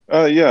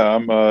Yeah,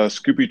 I'm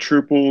Scoopy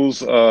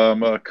Trooples.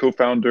 I'm a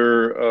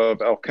co-founder of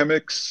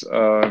Alchemix.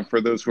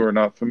 For those who are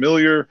not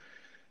familiar,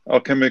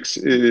 Alchemix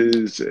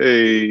is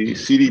a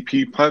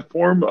CDP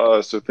platform.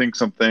 So think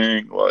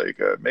something like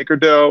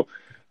MakerDAO,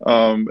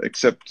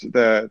 except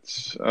that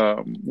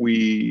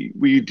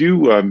we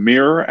do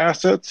mirror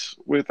assets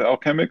with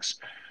Alchemix.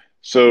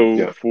 So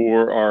Yeah.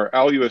 for our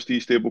ALUSD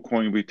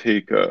stablecoin, we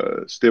take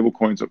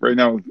stablecoins. Right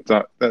now,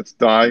 that's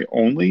DAI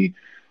only,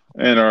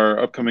 and our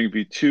upcoming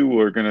V2,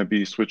 we're going to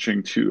be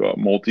switching to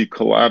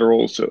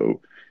multi-collateral.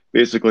 So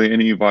basically,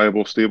 any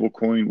viable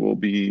stablecoin will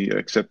be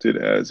accepted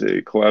as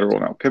a collateral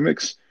in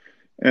Alchemix.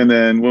 And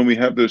then when we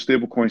have those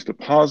stablecoins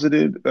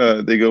deposited,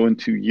 they go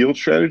into yield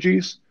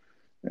strategies.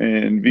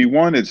 And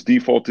V1, it's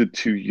defaulted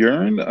to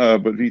Yearn,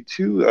 but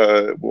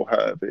V2 will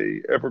have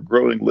a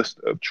ever-growing list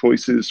of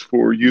choices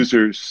for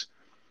users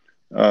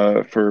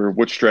for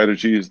which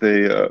strategies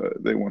they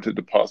want to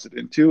deposit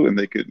into, and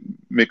they could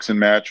mix and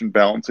match and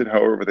balance it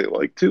however they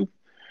like to.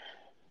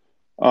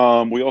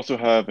 We also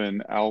have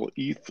an Al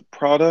ETH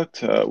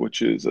product,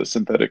 which is a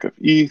synthetic of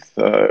ETH.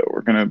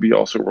 We're going to be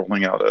also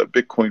rolling out a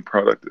Bitcoin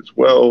product as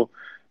well,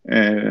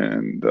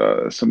 and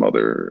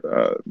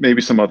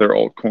maybe some other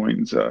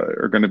altcoins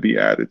are going to be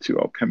added to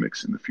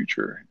Alchemix in the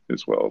future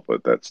as well.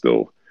 But that's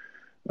still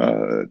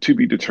to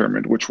be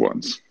determined which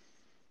ones.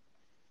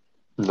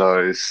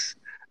 Nice.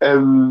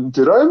 And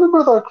did I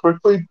remember that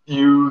correctly?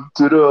 You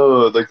did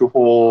a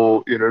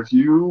whole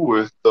interview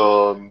with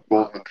Goldman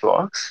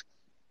Sachs.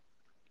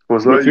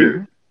 Was With that who?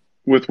 you?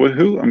 With what?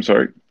 Who? I'm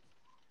sorry.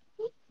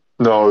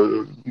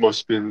 No, it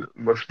must have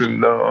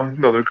been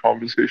another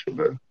conversation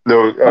then.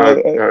 No,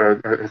 Uh,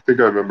 I think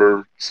I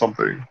remember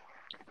something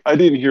I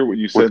didn't hear what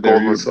you with said there.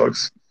 Goldman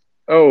Sachs.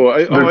 Oh, The I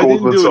didn't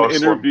Goldman do an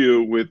Sachs one.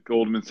 interview with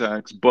Goldman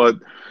Sachs, but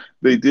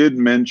they did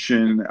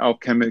mention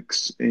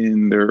Alchemix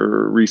in their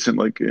recent,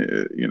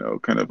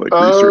 kind of like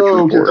research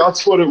Oh, okay, report.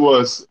 that's what it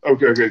was.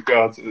 Okay, okay,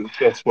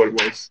 that's what it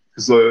was.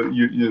 Because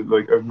you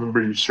like I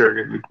remember you sharing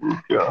it in the group.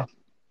 Yeah,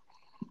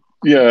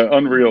 Yeah,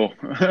 unreal.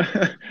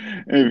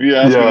 If you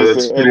asked me yeah, this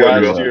that's pretty last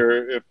unreal. Yeah.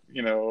 year, if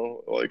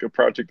like a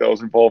project I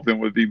was involved in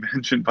would be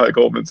mentioned by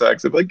Goldman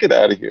Sachs, I'd be like, get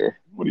out of here.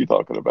 What are you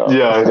talking about?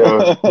 Yeah, I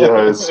know.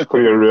 Yeah, it's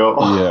pretty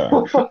Yeah.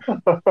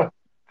 unreal.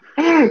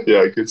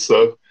 Yeah, good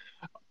stuff.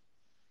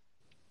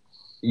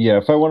 Yeah.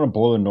 If I want to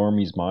blow a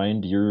normie's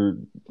mind, your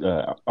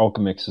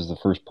Alchemix is the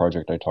first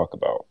project I talk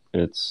about.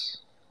 It's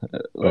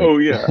Oh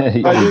like yeah, I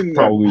it didn't.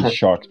 probably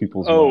shocks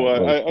people's Oh,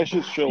 mind. Like, I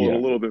should show it a yeah.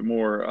 little bit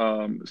more.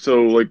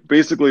 So like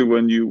basically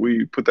when you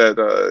we put that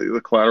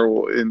the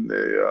collateral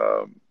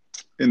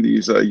in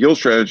these yield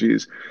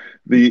strategies,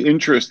 the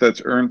interest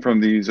that's earned from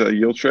these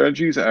yield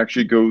strategies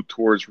actually go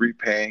towards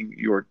repaying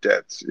your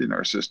debts in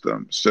our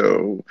system.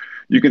 So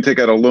you can take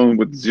out a loan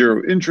with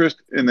zero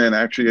interest, and then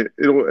actually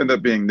it'll end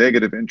up being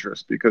negative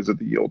interest because of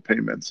the yield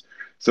payments.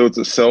 So it's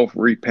a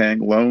self-repaying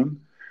loan.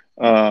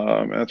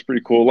 That's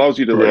pretty cool. Allows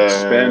you to like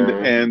spend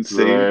Right, and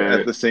save at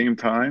right, the same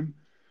time.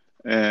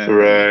 And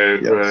right,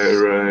 right, yes,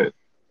 right.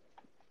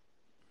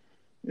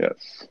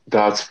 yes.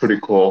 That's pretty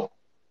cool.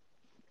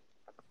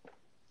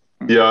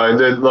 Mhm. Yeah, and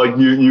then like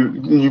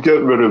you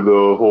get rid of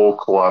the whole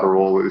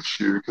collateral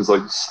issue because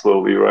like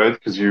slowly, right?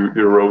 Because you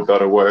erode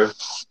that away,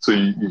 so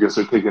you guys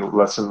are taking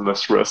less and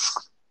less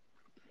risks.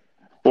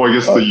 Well, I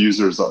guess the Uh,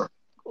 users are.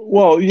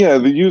 well, yeah,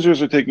 the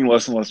users are taking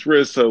less and less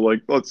risk. So,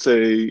 like, let's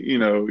say,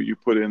 you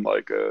put in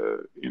like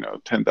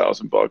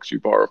 $10,000, you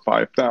borrow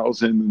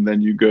 5,000, and then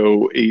you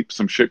go ape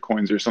some shit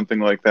coins or something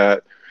like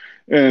that.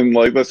 And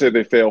like, let's say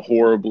they fail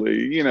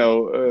horribly,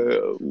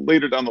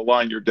 later down the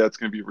line, your debt's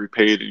going to be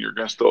repaid, and you're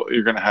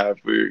going to have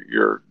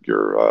your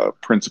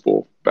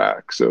principal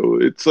back. So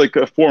it's like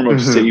a form of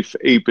Hmm. safe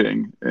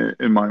aping,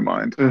 in my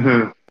mind.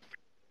 Hmm.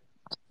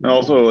 And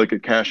also like a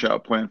cash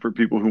out plan for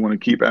people who want to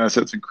keep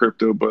assets in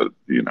crypto, but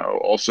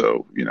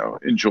also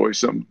enjoy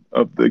some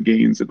of the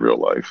gains in real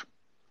life.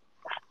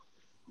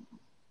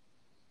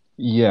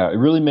 Yeah, it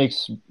really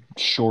makes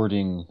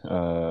shorting.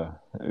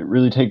 It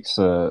really takes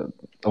a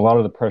lot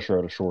of the pressure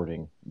out of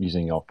shorting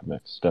using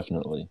Alchemix.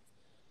 Definitely.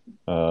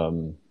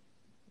 Um,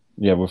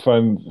 yeah, but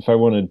if I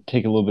want to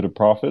take a little bit of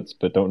profits,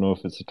 but don't know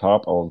if it's the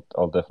top, I'll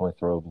definitely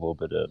throw a little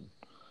bit in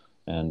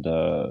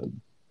and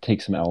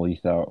take some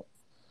ETH out.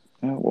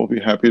 Yeah, we'll be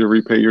happy to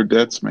repay your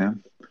debts,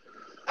 man.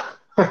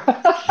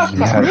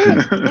 Yeah,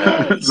 dude.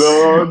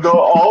 The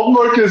alt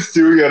market's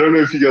doing. I don't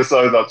know if you guys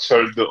saw that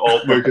chart. The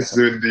alt market's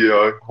doing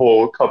the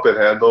whole cup and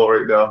handle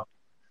right now.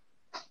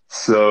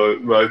 So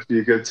it might be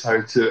a good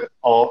time to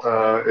alt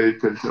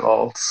ape into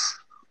alts.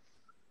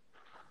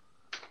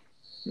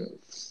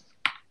 Yes.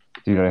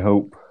 Dude, I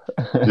hope.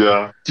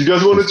 Yeah. Do you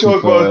guys want Just to talk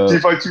keep about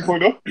DeFi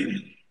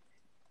 2.0?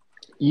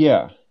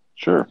 yeah.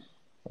 Sure.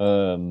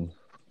 Um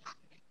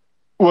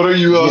What are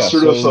you yeah,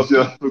 sort of so stuff?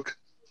 Yeah. Look.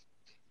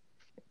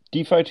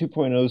 DeFi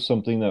 2.0 is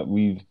something that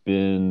we've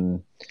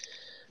been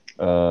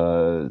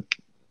uh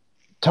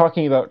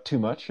talking about too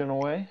much in a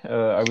way.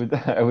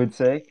 I would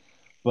say,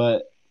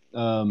 but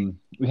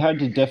we had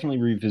to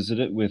definitely revisit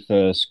it with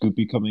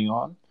Scoopy coming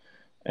on.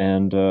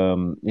 And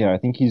yeah, I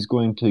think he's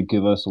going to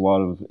give us a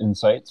lot of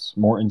insights,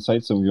 more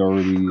insights than we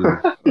already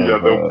Yeah,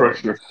 have no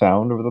pressure.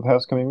 found over the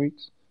past coming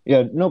weeks.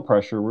 Yeah, no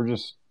pressure. We're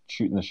just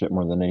shooting the shit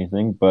more than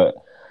anything. But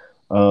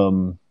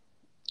um,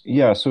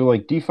 yeah, so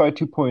like DeFi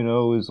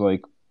 2.0 is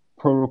like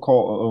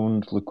protocol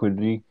owned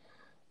liquidity.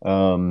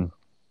 Um,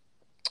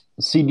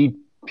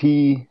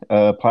 CDP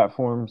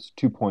platforms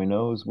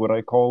 2.0 is what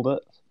I called it.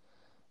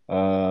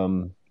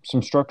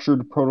 Some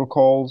structured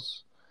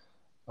protocols.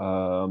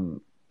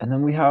 And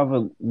then we have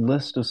a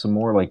list of some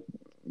more like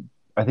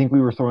I think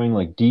we were throwing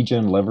like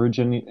degen leverage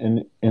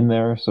in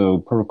there. So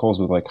protocols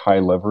with like high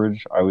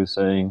leverage, I was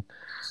saying,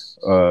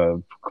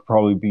 could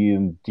probably be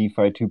in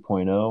DeFi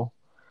 2.0.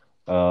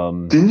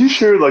 Didn't you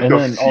share like And a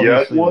then fiat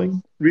obviously like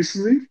one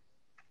recently?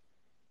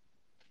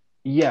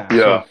 yeah, so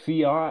Yeah.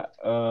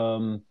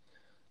 fiat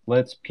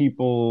lets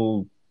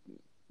people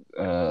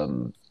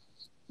um,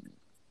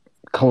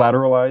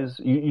 collateralize,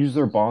 use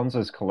their bonds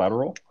as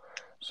collateral,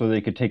 so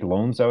they could take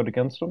loans out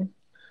against them.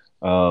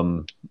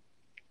 Um,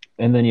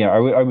 and then yeah,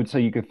 I would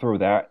say you could throw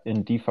that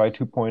in DeFi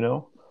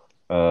 2.0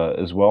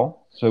 as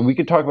well. So we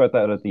could talk about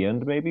that at the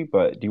end maybe,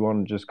 but do you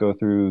want to just go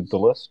through the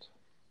list,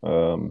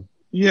 um,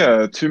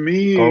 Yeah, to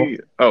me, Carl?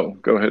 oh,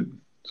 go ahead.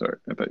 Sorry,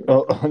 I thought you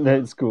Oh,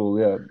 that's cool.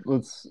 Yeah,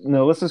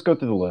 let's just go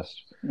through the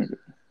list. were.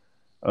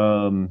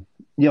 Okay.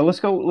 Yeah, let's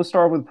go. Let's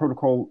start with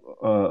protocol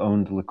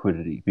owned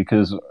liquidity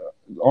because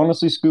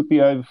honestly,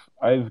 Scoopy,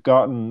 I've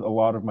gotten a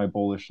lot of my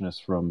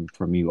bullishness from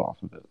you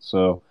off of it.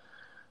 So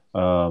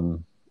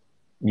um,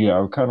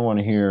 yeah, I kind of want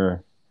to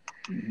hear.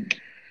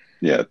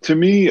 Yeah, to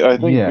me, I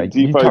think Yeah, you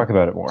DeFi talk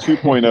about it more.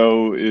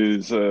 2.0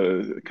 is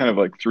kind of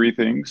like three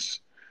things.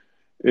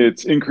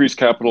 It's increased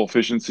capital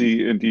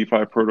efficiency in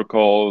DeFi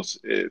protocols,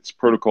 it's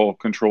protocol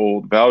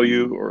controlled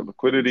value or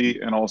liquidity,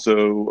 and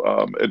also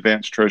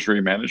advanced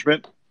treasury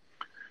management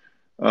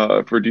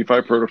for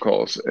DeFi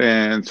protocols.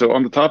 And so,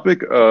 on the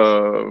topic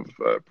of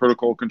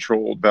protocol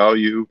controlled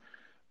value,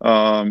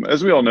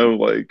 as we all know,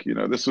 like,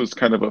 this was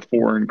kind of a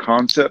foreign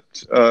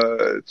concept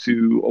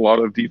to a lot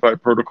of DeFi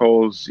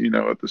protocols,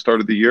 at the start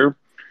of the year.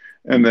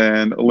 And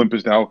then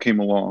Olympus DAO came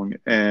along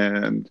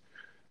and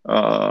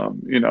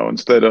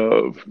instead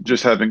of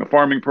just having a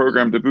farming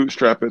program to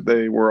bootstrap it,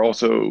 they were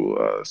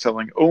also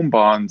selling own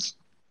bonds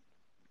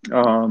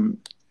um,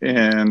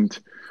 and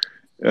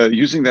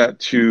using that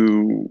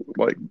to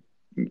like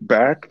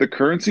back the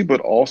currency, but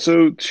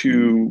also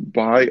to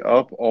buy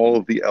up all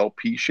of the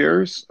LP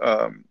shares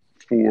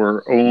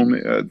for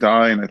OHM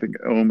DAI and I think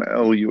OHM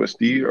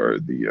LUSD are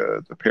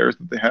the pairs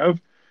that they have.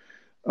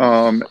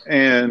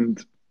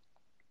 And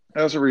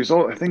as a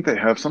result, I think they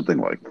have something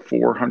like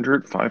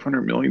 400,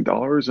 $500 million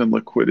in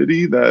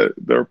liquidity that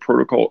their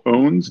protocol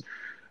owns.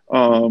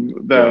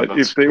 Yeah, That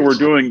that's if they were crazy.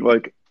 doing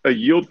like a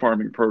yield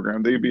farming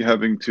program, they'd be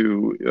having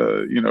to,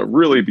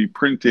 really be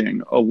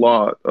printing a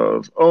lot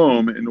of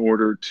ohm in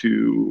order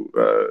to,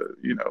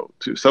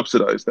 to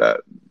subsidize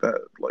that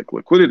like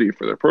liquidity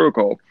for their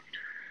protocol.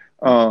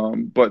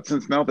 But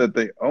since now that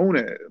they own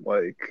it,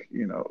 like,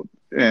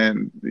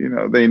 and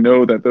they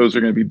know that those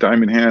are going to be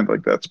diamond hand,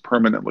 like that's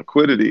permanent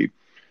liquidity,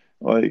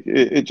 like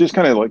it just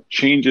kind of like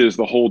changes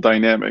the whole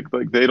dynamic.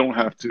 Like they don't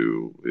have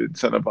to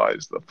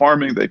incentivize the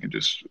farming. They can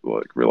just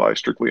like rely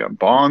strictly on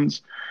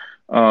bonds.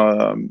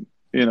 And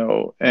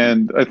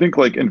I think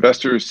like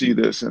investors see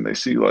this and they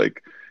see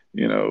like,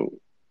 you know,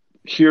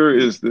 here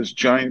is this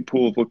giant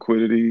pool of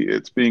liquidity.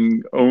 It's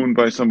being owned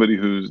by somebody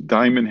who's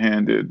diamond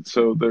handed.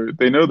 So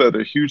they know that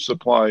a huge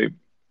supply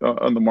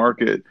on the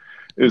market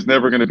is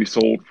never going to be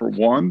sold for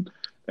one.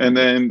 And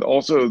then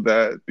also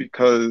that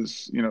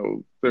because,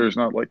 there's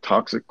not like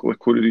toxic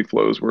liquidity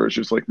flows where it's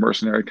just like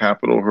mercenary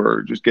capital who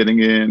are just getting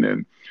in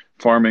and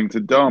farming to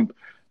dump,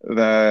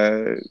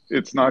 that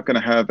it's not going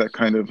to have that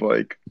kind of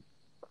like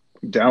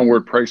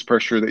downward price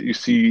pressure that you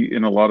see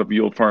in a lot of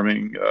yield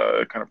farming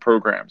kind of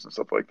programs and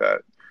stuff like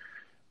that.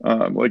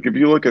 Like if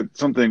you look at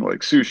something like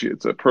sushi,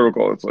 it's a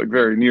protocol that's like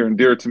very near and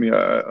dear to me.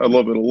 I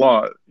love it a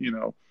lot,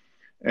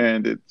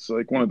 and it's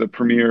like one of the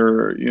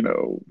premier,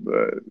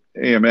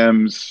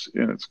 AMMs,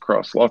 and it's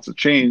across lots of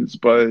chains.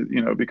 But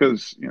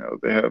because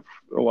they have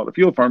a lot of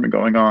field farming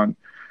going on,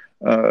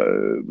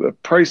 the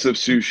price of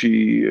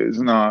sushi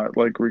is not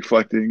like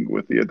reflecting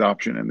with the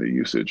adoption and the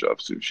usage of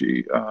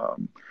sushi.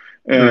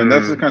 And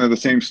that's the Mm, kind of the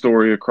same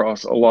story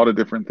across a lot of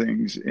different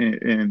things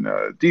in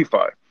DeFi.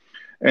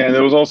 And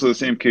it was also the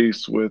same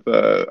case with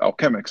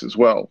Alchemix as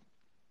well.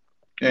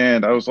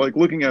 And I was like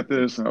looking at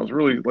this and I was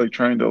really like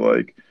trying to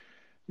like,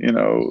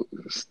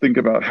 think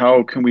about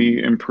how can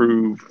we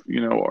improve,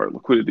 our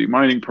liquidity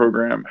mining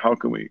program? How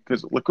can we,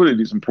 because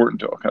liquidity is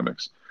important to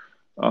Alchemix,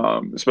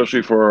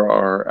 especially for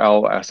our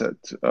AL asset,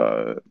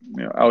 AL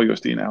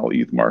USD and AL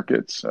ETH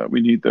markets.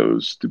 We need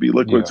those to be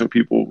liquid Yeah, so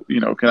people,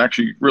 can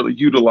actually really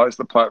utilize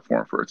the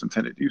platform for its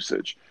intended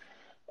usage.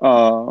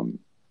 Um,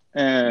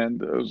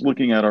 and I was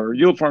looking at our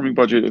yield farming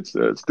budget. It's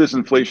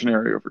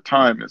disinflationary over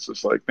time. It's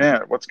just like,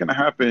 man, what's going to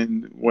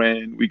happen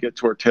when we get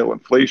to our tail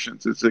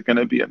inflations? Is it going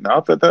to be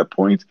enough at that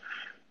point?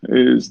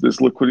 Is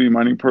this liquidity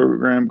mining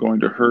program going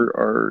to hurt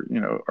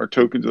our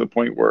token to the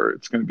point where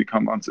it's going to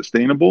become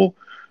unsustainable?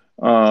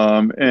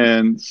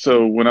 And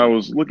so when I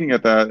was looking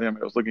at that, I mean,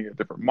 I was looking at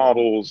different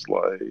models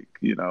like,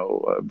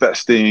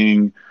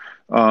 vesting,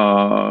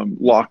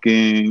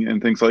 locking,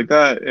 and things like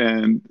that.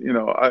 And,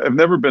 I've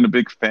never been a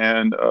big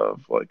fan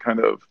of like kind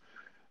of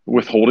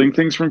withholding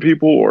things from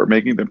people or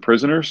making them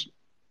prisoners.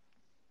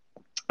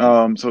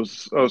 So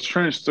I was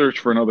trying to search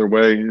for another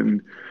way,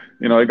 and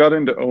I got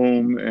into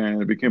Ohm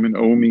and I became an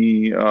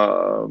Ohmie.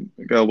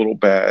 I got a little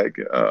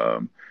bag,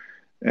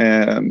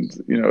 and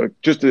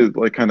just to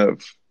like kind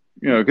of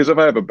because if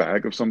I have a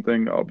bag of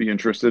something, I'll be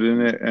interested in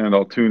it and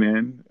I'll tune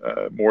in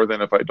more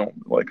than if I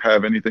don't like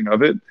have anything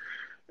of it.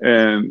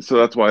 And so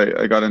that's why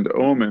I got into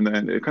Ohm, and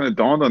then it kind of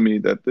dawned on me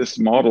that this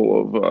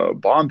model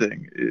of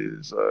bonding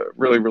is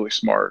really, really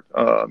smart,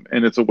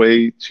 and it's a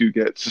way to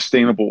get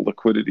sustainable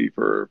liquidity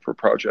for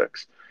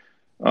projects,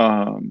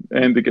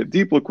 and to get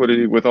deep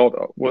liquidity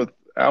without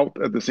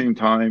at the same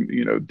time,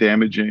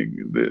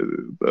 damaging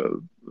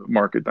the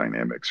market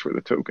dynamics for the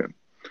token.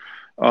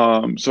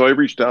 So I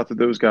reached out to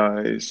those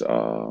guys,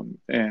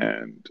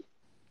 and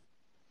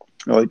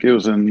like it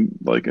was in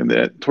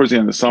the towards the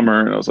end of the summer,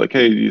 and I was like,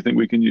 "Hey, do you think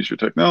we can use your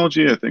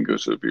technology? I think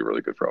this would be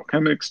really good for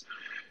Alchemix."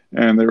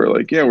 And they were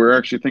like, "Yeah, we're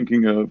actually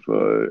thinking of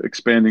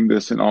expanding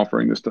this and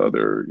offering this to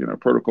other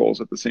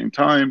protocols at the same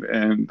time."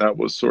 And that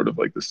was sort of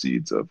like the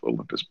seeds of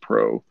Olympus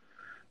Pro,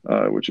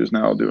 which is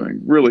now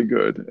doing really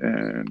good.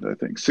 And I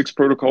think 6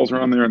 protocols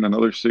are on there, and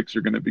another 6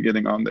 are going to be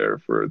getting on there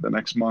for the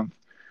next month.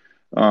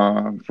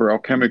 For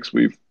Alchemix,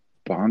 we've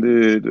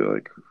bonded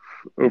like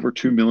over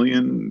 $2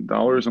 million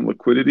in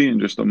liquidity in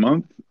just a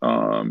month.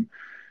 And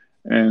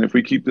if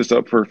we keep this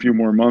up for a few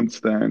more months,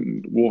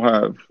 then we'll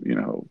have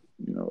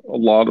a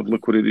lot of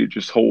liquidity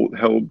just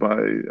held by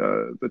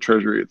the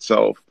Treasury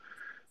itself.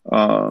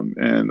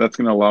 And that's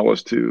going to allow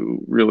us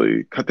to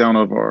really cut down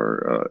of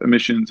our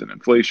emissions and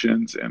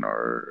inflations and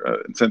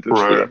our incentives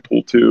for Right. that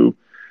pool too,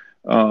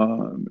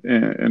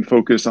 and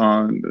focus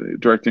on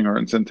directing our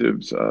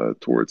incentives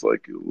towards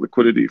like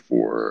liquidity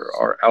for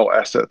our L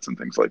assets and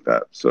things like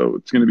that. So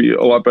it's going to be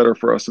a lot better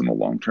for us in the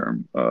long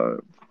term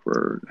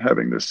for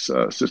having this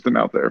system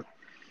out there.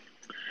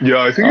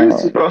 Yeah, I think it Uh,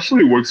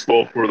 especially works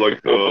well for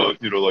like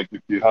like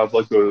if you have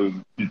like a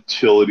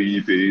utility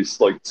based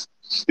like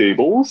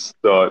stables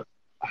that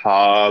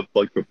have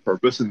like a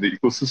purpose in the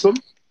ecosystem,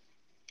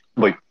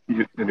 like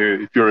if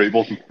you're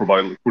able to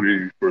provide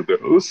liquidity for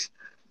those,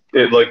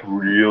 it like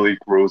really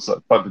grows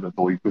that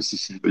fundamental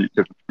ecosystem that you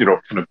can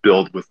kind of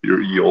build with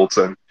your yields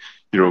and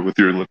with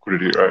your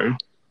liquidity, right?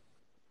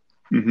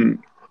 mhm.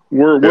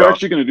 We're Yeah.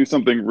 actually going to do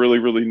something really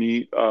really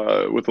neat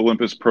with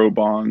Olympus Pro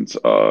bonds.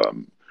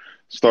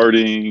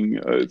 Starting,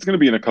 it's going to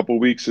be in a couple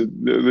weeks.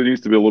 There needs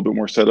to be a little bit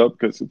more setup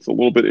because it's a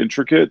little bit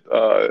intricate.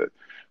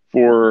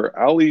 For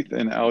ALETH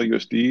and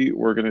ALUSD,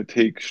 we're going to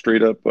take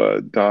straight up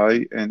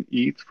DAI and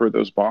ETH for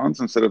those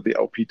bonds instead of the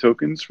LP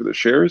tokens for the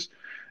shares.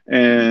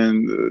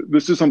 And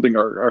this is something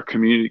our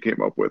community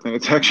came up with, and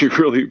it's actually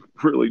really,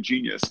 really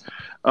genius.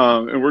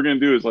 And we're going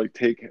to do is like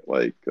take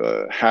like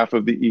half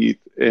of the ETH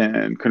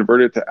and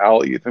convert it to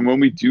ALETH. And when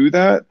we do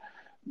that,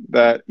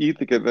 that ETH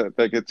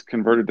that gets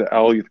converted to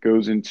ALETH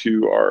goes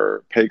into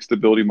our peg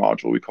stability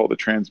module we call the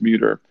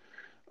transmuter,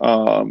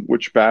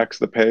 which backs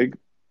the peg.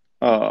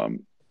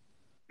 Um,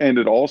 and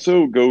it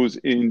also goes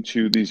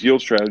into these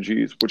yield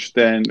strategies, which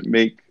then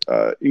make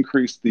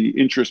increase the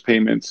interest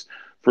payments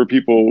for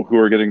people who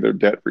are getting their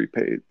debt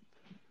repaid.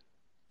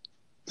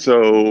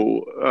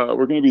 So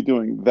we're going to be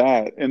doing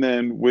that, and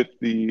then with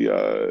the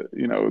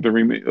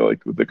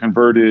like the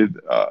converted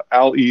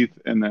Al ETH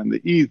and then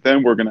the ETH,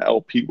 then we're going to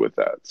LP with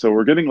that. So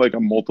we're getting like a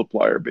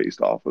multiplier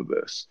based off of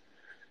this,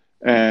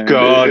 and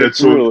Got it. it's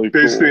So really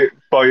basically, cool.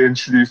 by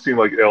introducing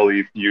like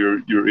LEAF,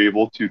 you're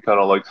able to kind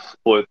of like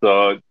split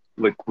the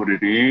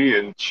liquidity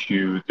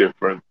into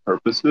different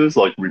purposes,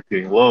 like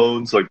repaying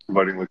loans, like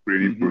providing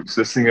liquidity for Hmm.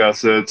 existing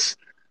assets,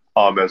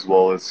 as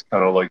well as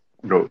kind of like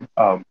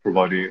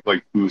providing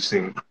like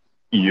boosting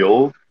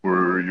yield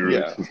for your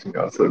Yeah, existing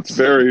it's assets.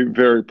 very,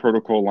 very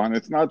protocol line.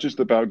 It's not just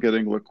about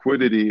getting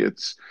liquidity.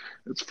 It's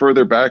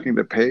further backing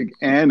the peg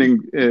and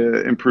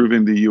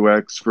improving the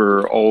UX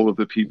for all of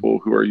the people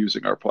who are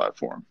using our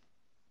platform.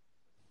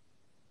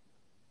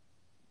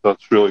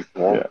 That's really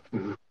cool.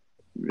 Yeah,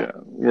 yeah,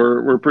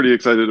 we're pretty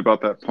excited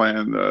about that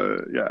plan.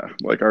 Yeah,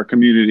 like our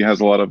community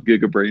has a lot of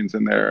gigabrains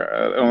in there.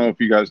 I don't know if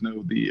you guys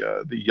know the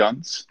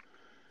Yunts,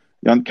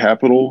 Yunt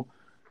Capital.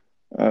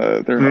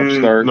 They're an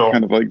upstart No.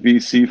 kind of like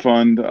VC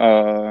fund.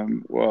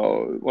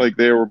 Well, like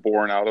they were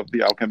born out of the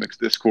Alchemix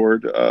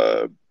Discord,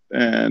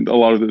 and a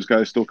lot of those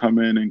guys still come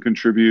in and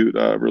contribute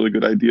really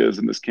good ideas.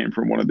 And this came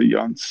from one of the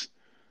Yunts.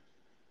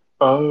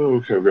 Oh,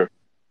 okay, okay.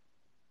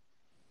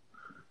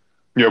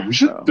 Yeah, we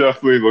should So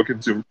definitely look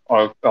into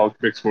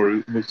Alchemix more.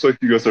 It looks like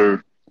you guys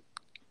are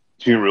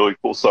doing really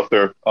cool stuff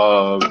there.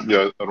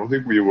 Yeah, I don't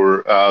think we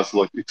were as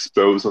like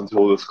exposed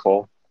until this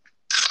call.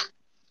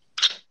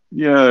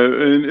 yeah,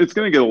 and it's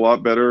going to get a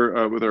lot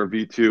better with our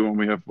V2 when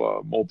we have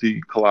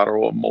multi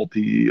collateral,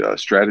 multi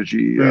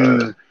strategy.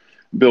 Mm.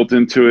 built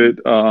into it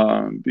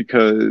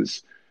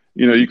because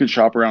you can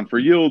shop around for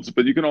yields,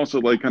 but you can also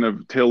like kind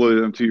of tailor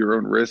them to your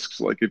own risks.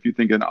 Like if you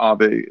think an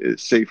Aave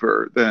is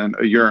safer than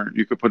a Yearn,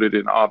 you could put it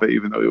in Aave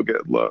even though you'll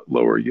get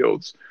lower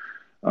yields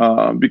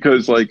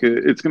because like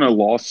it's going to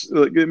lose.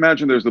 Like,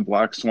 imagine there's a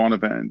black swan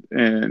event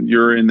and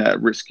you're in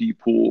that risky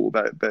pool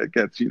that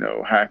gets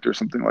hacked or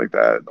something like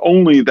that.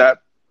 Only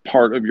that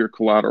part of your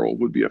collateral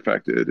would be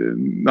affected,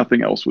 and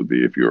nothing else would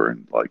be if you're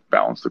in like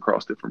balanced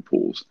across different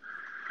pools.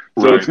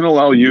 So it's Right. going to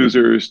allow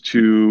users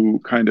to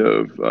kind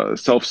of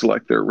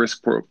self-select their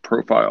risk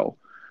profile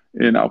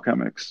in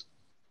Alchemix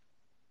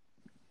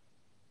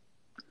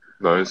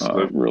Nice.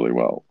 really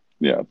well.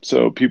 Yeah,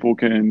 so people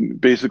can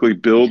basically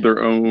build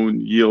their own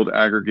yield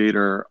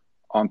aggregator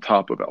on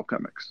top of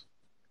Alchemix.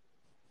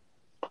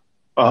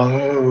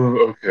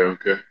 Oh,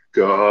 okay.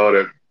 Got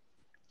it.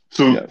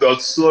 So Yes.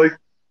 that's like,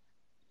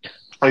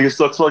 I guess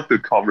that's like the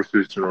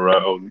conversation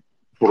around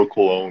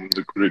protocol own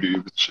liquidity,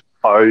 which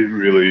I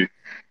really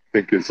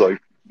think is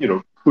like,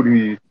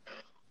 pretty.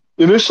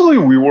 Initially,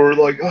 we were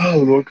like, oh,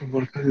 look,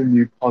 what kind of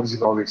new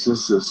Ponzi-nomics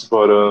is this?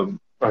 But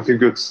I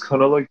think it's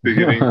kind of like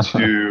beginning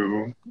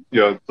to,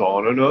 yeah,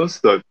 dawn on us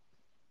that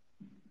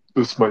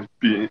this might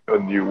be a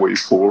new way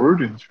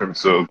forward in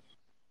terms of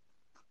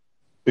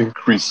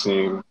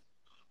increasing,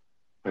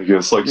 I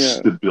guess, like Yeah.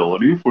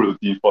 stability for the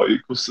DeFi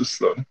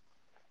ecosystem.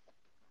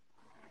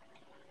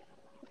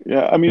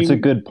 Yeah. I It's a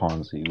mean, good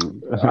Ponzi.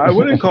 I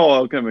wouldn't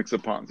call Alchemix a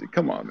Ponzi.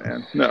 Come on,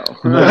 man. No.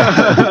 No,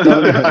 no,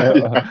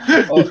 no.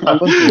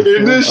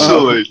 Olympus.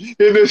 Uh, Initially,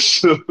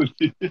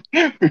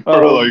 we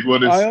were like,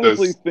 what I is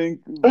honestly this? think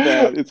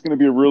that it's going to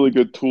be a really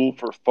good tool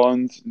for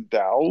funds and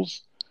DAOs.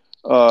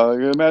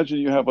 Imagine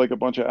you have like a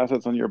bunch of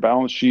assets on your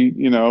balance sheet,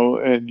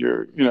 and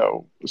you're,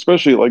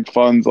 especially like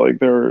funds, like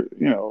they're,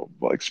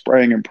 like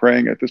spraying and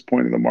praying at this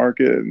point in the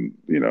market, and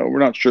we're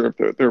not sure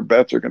if their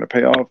bets are going to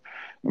pay off.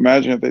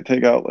 Imagine if they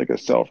take out like a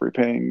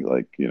self-repaying,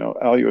 like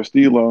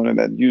ALUSD loan, and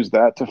then use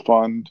that to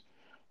fund,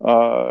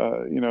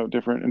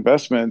 different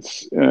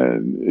investments,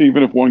 and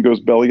even if one goes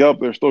belly up,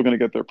 they're still going to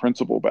get their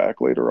principal back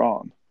later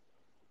on.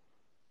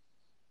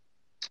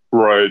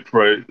 Right.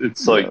 Yeah.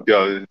 It's like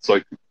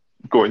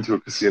going to a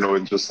casino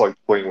and just like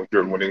playing with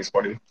your winnings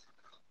money.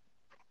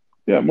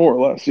 Yeah, more or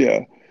less.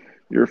 Yeah.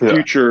 Your Yeah,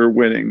 future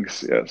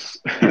winnings. Yes.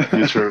 your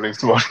future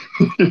earnings money.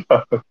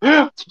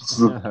 Yeah. This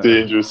is a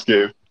dangerous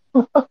game.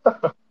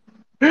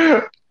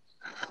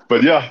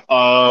 But yeah,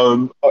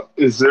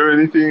 is there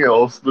anything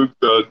else, Luke,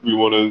 that we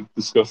want to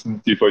discuss in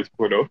DeFi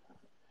 2.0?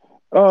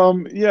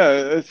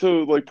 Yeah, so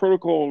like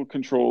protocol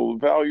control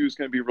value is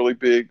going to be really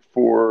big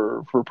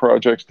for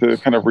projects to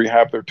kind of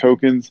rehab their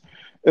tokens.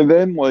 And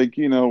then like,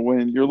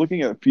 when you're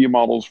looking at fee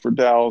models for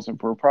DAOs and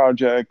for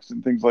projects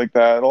and things like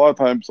that, a lot of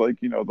times like,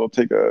 they'll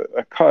take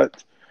a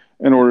cut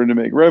in order to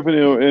make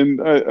revenue.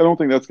 And I don't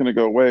think that's going to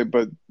go away,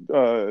 but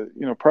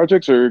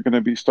projects are going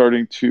to be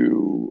starting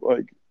to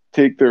like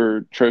take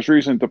their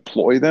treasuries and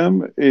deploy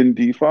them in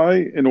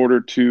DeFi in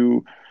order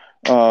to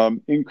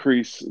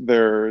increase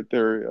their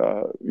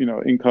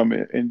income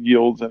and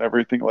yields and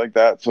everything like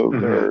that. So Hmm.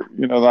 they're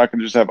not going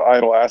to just have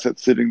idle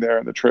assets sitting there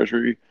in the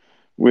treasury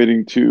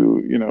waiting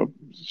to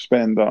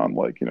spend on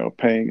like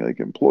paying like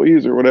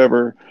employees or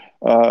whatever.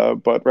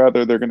 But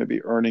rather they're going to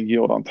be earning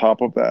yield on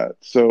top of that.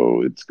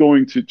 So it's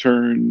going to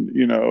turn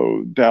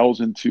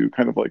DAOs into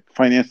kind of like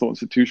financial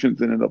institutions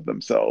in and of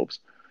themselves.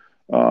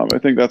 I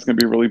think that's going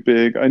to be really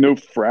big. I know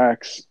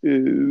Frax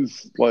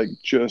is like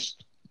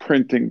just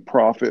printing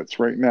profits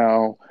right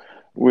now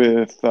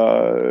with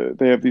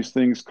they have these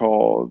things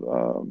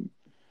called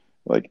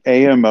like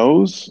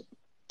AMOs,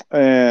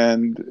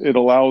 and it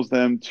allows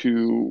them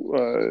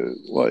to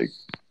like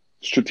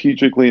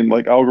strategically and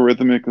like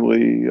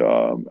algorithmically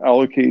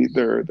allocate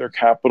their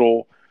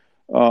capital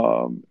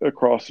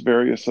across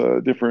various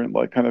different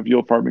like kind of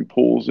yield farming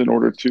pools in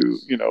order to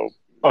make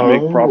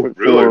Oh, profit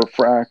really? for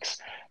Frax,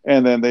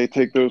 and then they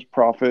take those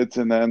profits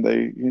and then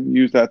they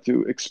use that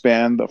to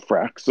expand the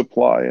Frax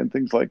supply and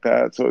things like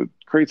that. So it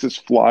creates this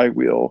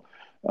flywheel.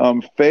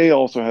 Faye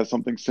also has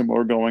something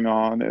similar going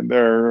on, and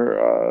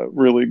they're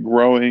really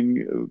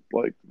growing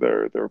like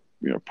their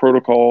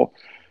protocol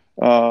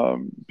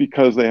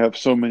because they have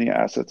so many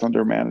assets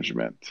under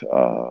management,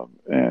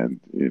 and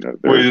they're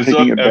Wait, is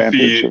taking that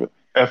advantage of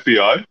it.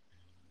 FEI?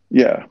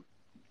 Yeah,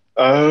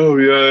 Oh,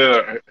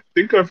 yeah. I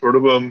think I've heard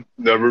of them.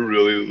 Never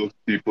really looked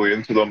deeply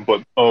into them,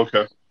 but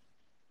okay.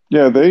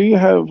 yeah, they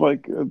have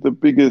like the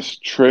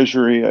biggest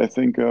treasury I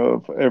think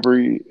of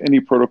any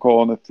protocol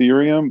on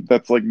Ethereum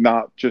that's like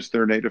not just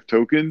their native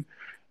token.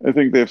 I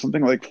think they have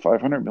something like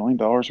 $500 million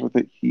worth of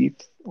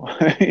ETH,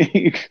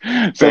 like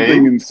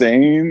something Bang?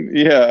 insane.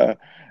 Yeah.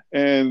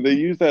 And they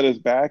use that as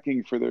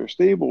backing for their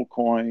stable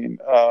coin.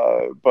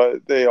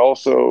 But they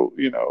also,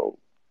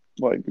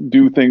 like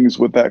do things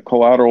with that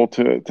collateral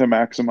to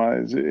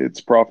maximize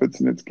its profits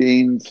and its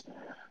gains.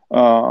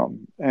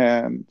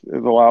 And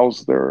it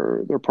allows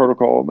their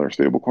protocol and their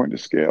stablecoin to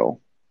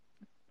scale.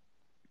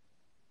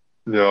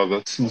 Yeah,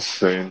 that's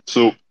insane.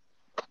 So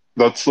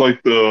that's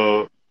like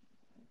the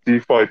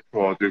DeFi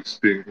projects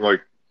being like,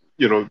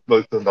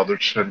 like another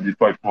trend,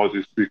 DeFi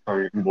projects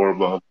becoming more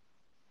of a Mhm.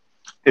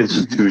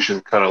 institution,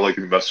 kind of like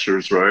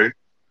investors, right?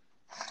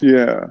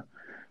 Yeah.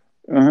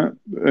 Uh-huh.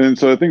 And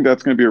so I think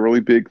that's going to be a really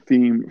big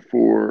theme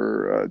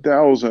for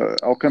DAOs.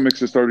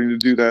 Alchemix is starting to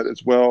do that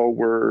as well.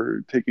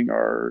 We're taking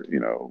our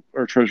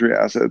treasury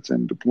assets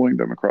and deploying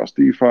them across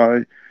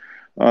DeFi.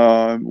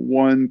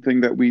 One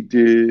thing that we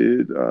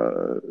did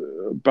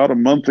about a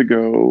month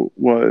ago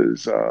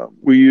was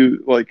we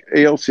use like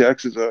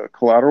ALCX is a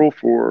collateral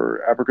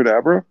for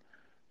Abracadabra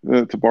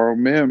to borrow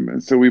MIM,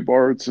 and so we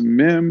borrowed some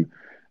MIM,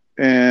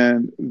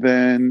 and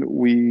then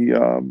we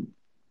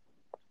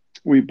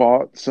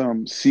bought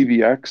some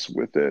CVX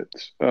with it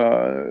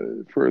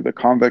for the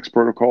Convex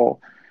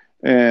protocol,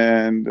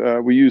 and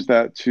we use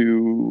that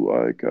to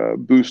like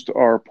boost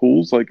our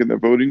pools, like in the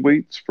voting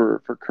weights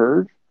for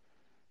Curve.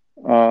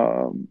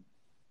 Um,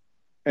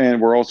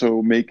 and we're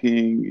also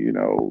making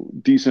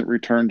decent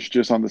returns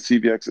just on the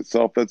CVX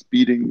itself. That's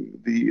beating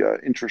the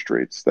interest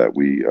rates that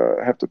we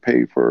have to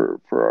pay for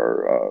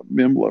our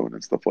MIM loan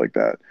and stuff like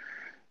that.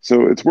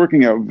 So it's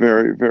working out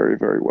very, very,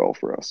 very well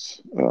for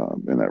us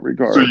in that So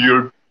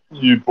regard.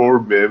 you bore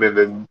MIM and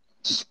then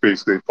just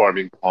basically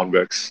farming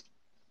convex.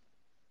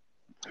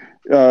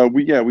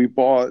 We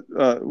bought.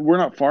 We're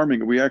not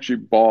farming. We actually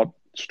bought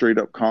straight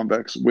up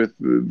Convex with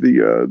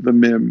the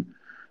MIM,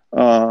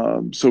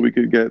 so we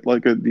could get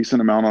like a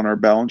decent amount on our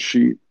balance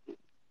sheet.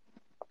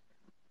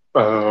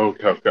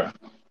 Okay, okay.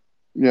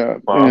 Yeah,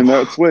 Wow. and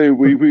that's way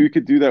we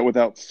could do that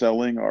without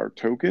selling our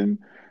token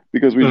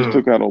because we just Mm,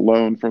 took out a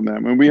loan from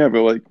them, and we have it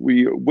like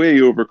we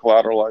way over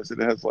collateralized it.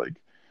 It has like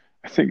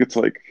I think it's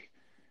like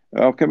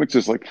Alchemix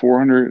is like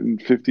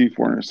 450,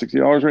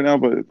 $460 right now,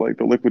 but like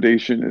the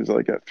liquidation is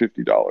like at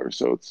 $50,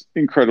 so it's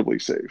incredibly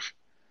safe.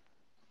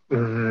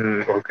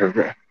 okay,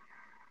 okay.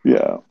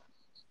 Yeah.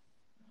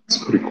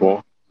 That's pretty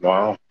cool.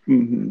 Wow.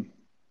 Hmm.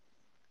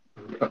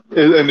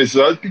 And is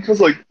that because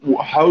like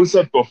how is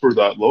that buffer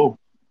that low?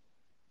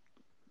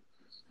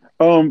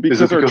 Is it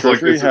Because our because like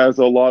treasury is it has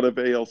a lot of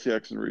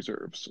ALCX in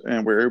reserves,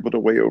 and we're able to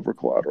way over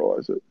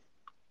collateralize it.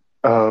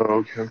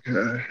 okay,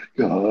 okay.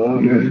 Got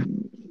it.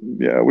 Mhm.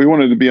 Yeah, we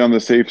wanted to be on the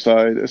safe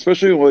side,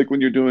 especially like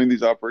when you're doing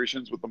these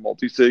operations with the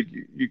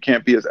multi-sig. You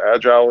can't be as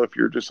agile if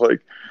you're just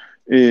like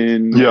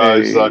in Yeah, a kind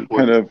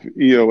exactly. of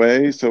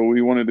EOA. So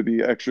we wanted to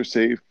be extra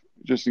safe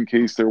just in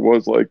case there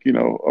was like,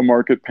 a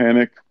market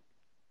panic.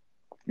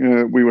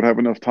 We would have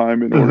enough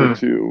time in order Hmm.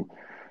 to,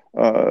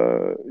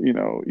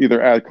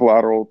 either add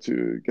collateral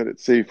to get it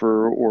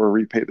safer or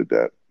repay the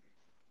debt.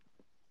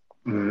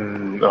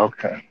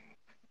 Okay.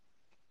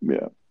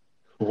 Yeah.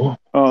 Cool.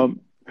 Um,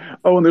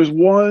 oh, and there's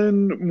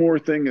one more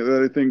thing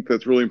that I think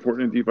that's really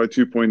important in DeFi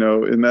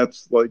 2.0, and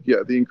that's like, yeah,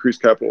 the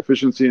increased capital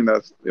efficiency. And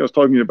that's, I was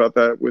talking about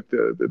that with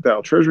the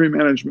DAO treasury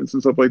managements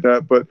and stuff like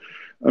that. But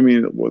I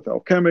mean, with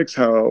Alchemix,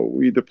 how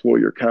we deploy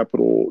your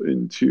capital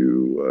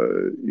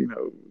into,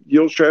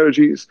 yield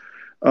strategies.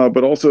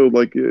 But also,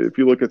 like, if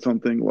you look at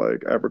something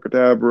like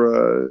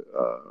Abracadabra,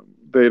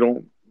 they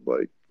don't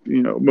like,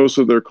 most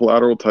of their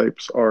collateral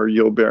types are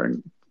yield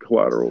bearing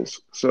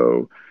collaterals.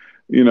 So,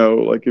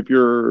 like if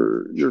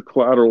your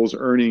collateral is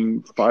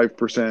earning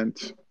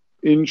 5%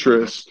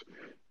 interest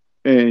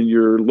and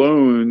your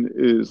loan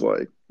is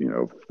like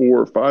 4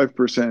 or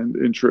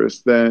 5%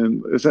 interest,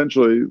 then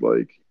essentially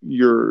like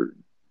you're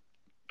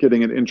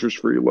getting an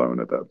interest-free loan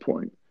at that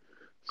point.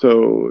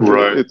 So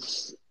Right.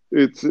 it's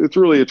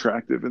really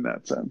attractive in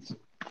that sense.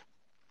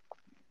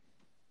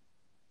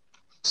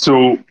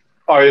 So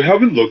I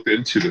haven't looked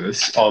into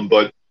this,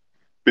 but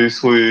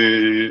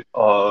basically,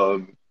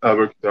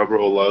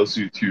 Abracadabra allows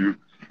you to,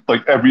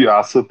 like, every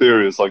asset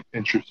there is like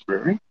interest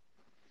bearing.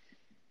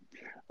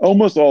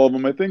 Almost all of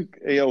them. I think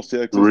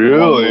ALCX is the one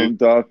Really? lone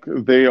duck.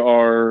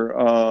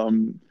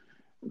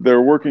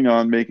 They're working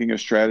on making a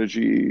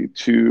strategy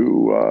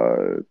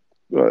to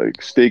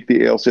like stake the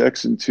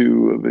ALCX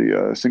into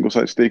the single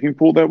site staking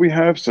pool that we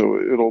have.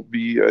 So it'll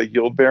be a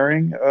yield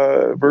bearing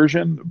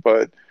version.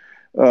 But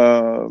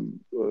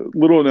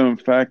little known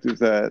fact is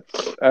that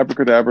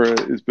Abracadabra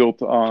is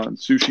built on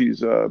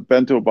Sushi's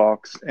bento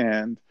box,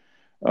 and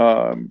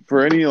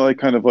for any like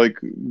kind of like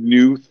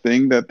new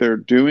thing that they're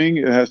doing,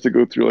 it has to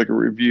go through like a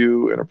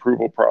review and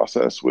approval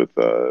process with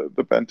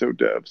the bento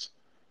devs.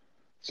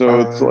 So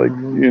it's like,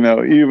 Um,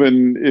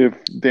 even if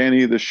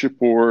Danny the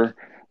shipper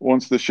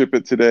wants to ship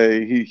it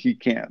today, he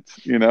can't.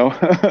 yeah,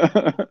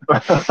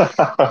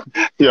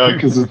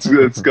 because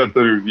it's got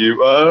the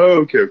review. Oh,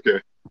 okay,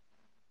 okay.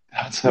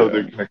 That's how Yeah.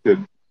 they're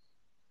connected.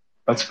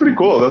 That's pretty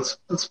cool. That's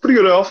pretty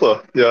good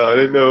alpha. Yeah, I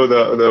didn't know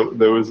that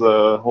there was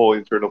a whole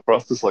internal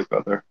process like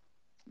that there.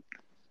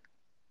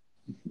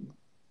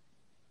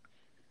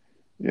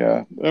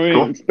 Yeah. I mean,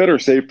 Cool. it's better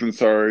safe than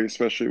sorry,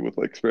 especially with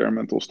like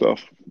experimental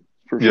stuff,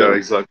 for Yeah, sure.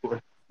 exactly.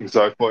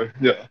 Exactly.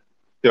 Yeah.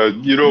 Yeah,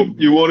 you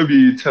Mhm. want to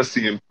be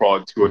testing in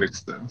prod to an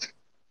extent.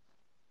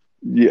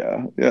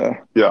 Yeah.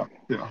 Yeah. Yeah,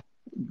 yeah.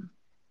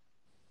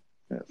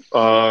 Yes.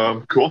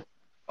 Cool.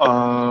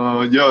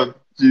 Yeah.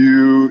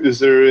 Is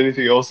there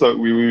anything else that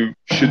we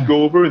should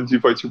go over in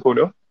DeFi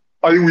 2.0?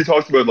 I think we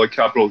talked about like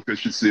capital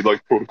efficiency,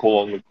 like protocol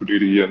on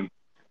liquidity, and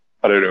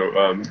I don't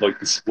know, like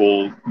this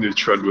whole new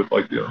trend with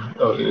like in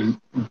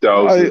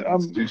DAOs I, and I'm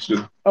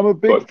institution. I'm a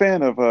big But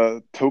fan of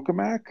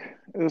Tokamak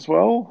as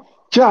well.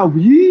 yeah,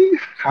 we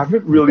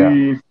haven't Yeah.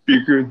 really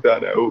figured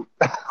that out.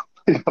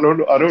 I don't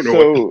know. I don't know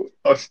what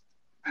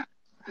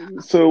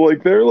So us.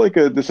 like they're like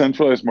a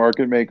decentralized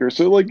market maker.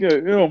 So like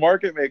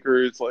market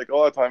makers like a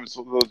lot of times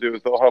what they'll do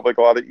is they'll have like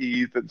a lot of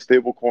ETH and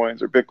stable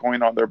coins or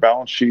Bitcoin on their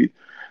balance sheet,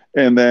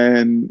 and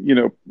then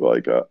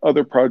like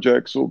other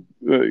projects will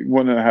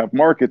want to have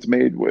markets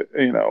made with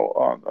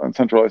on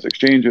centralized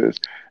exchanges.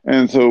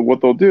 And so what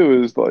they'll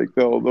do is like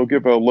they'll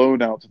give a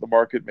loan out to the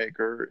market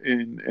maker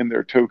in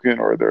their token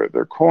or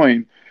their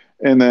coin,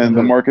 and then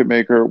the Mhm. market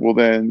maker will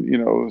then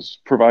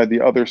provide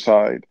the other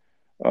side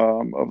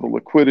of the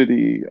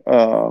liquidity,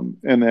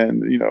 and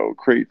then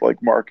create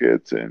like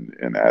markets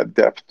and add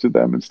depth to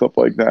them and stuff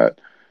like that.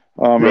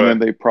 And Right. then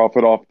they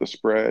profit off the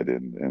spread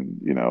and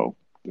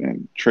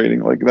and trading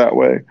like that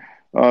way.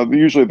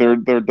 Usually they're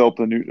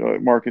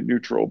market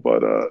neutral,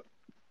 but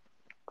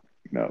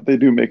they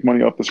do make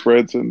money off the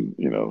spreads, and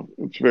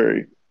it's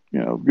very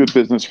good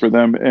business for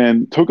them.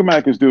 And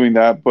Tokamak is doing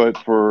that, but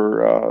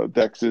for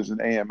dexes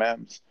and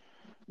AMMs,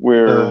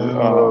 where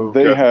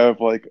they Okay. have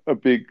like a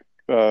big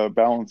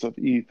balance of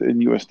ETH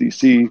and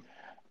USDC,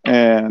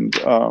 and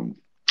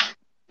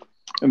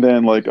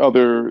then like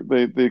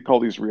they call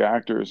these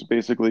reactors.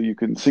 Basically, you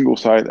can single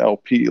side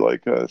LP,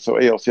 like so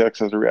ALCX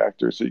has a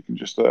reactor, so you can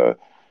just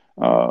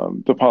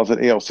deposit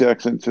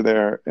ALCX into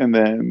there, and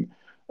then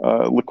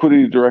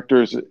liquidity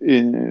directors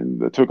in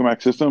the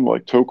tokamak system,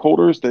 like toke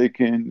holders, they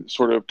can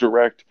sort of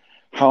direct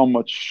how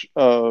much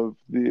of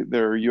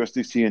their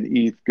USDC and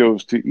ETH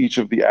goes to each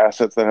of the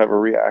assets that have a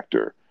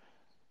reactor.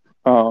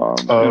 In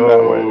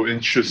that way, Oh, yeah,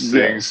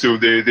 interesting. So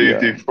they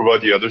yeah,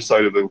 provide the other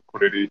side of the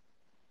liquidity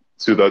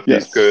so that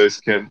these yes, guys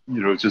can,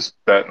 just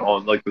bet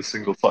on like the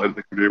single side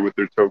liquidity with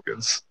their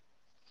tokens.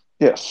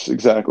 yes,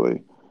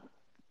 exactly.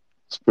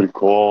 It's pretty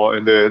cool.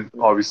 And then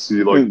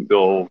obviously like And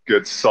they'll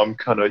get some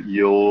kind of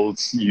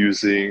yields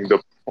using the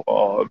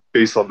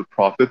based on the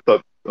profit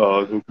that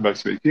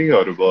Tokenbank's making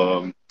out of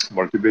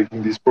market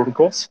making these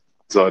protocols.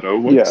 Is that how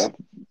it yeah, works?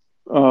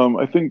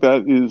 I think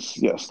that is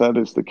yes, that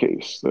is the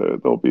case.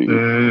 They'll be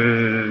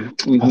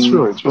That's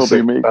really they'll be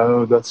interesting. make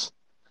Oh, that's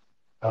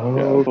yeah,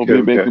 they'll okay, be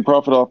okay. making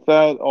profit off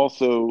that.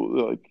 Also,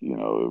 like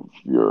if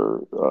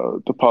you're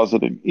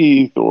depositing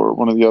ETH or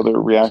one of the other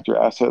reactor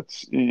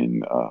assets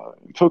in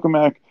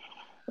Tokamak,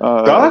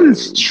 That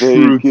is they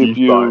true give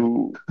DeFi.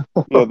 you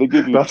yeah, they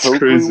give you That's toke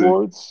crazy.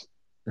 rewards.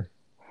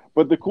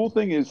 But the cool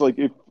thing is, like,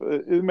 if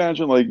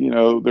imagine, like,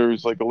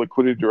 there's like a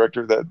liquidity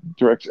director that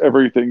directs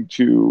everything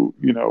to,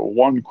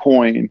 one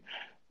coin,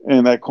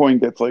 and that coin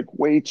gets like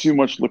way too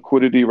much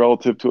liquidity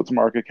relative to its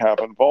market cap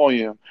and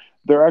volume.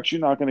 They're actually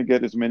not going to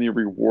get as many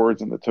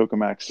rewards in the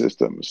tokamak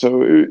system.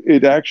 So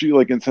it actually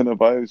like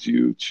incentivizes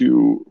you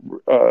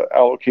to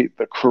allocate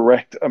the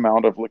correct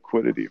amount of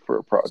liquidity for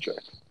a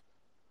project.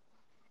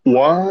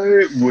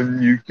 Why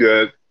wouldn't you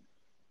get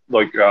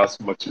like as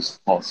much as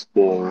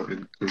possible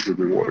in terms of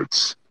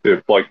rewards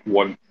if like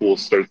one pool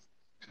starts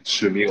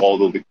consuming all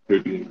the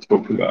liquidity in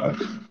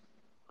Tokamak?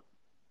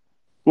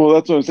 Well,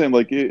 that's what I'm saying.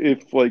 Like,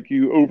 if like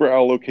you over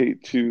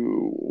allocate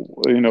to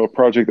a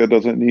project that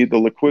doesn't need the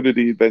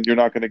liquidity, then you're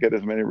not going to get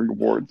as many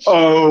rewards.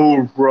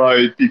 Oh,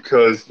 right,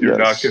 because you're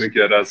not going to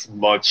Yes. get as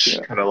much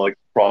Yeah. kind of like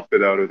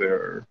profit out of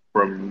there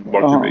from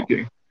market Uh-huh.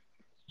 making.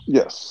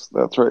 Yes,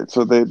 that's right.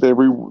 So they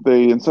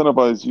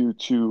incentivize you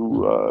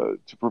to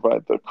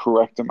provide the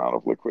correct amount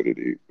of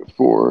liquidity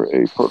for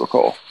a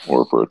protocol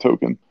or for a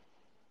token.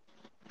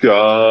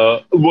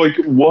 Like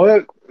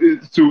what?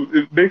 So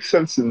it makes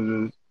sense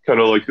in kind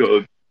of like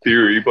a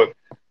theory, but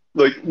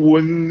like,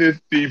 wouldn't it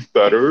be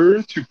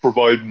better to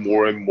provide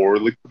more and more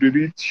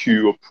liquidity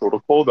to a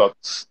protocol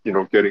that's,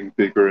 getting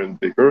bigger and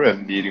bigger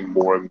and needing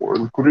more and more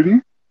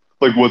liquidity?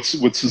 Like, what's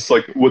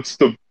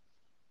the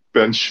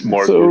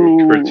benchmark or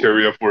So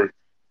criteria for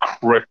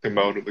correct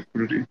amount of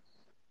liquidity?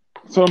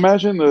 so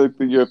imagine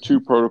you have two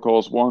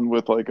protocols, one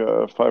with like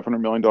a $500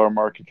 million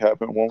market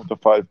cap and one with a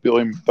 $5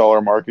 billion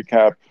market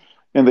cap,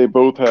 and they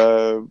both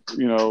have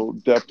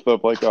depth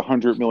of like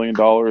 $100 million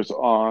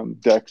on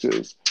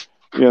dexes.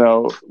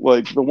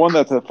 Like the one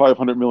that's at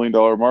 $500 million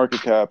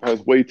market cap has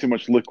way too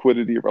much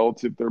liquidity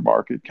relative to their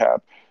market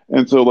cap,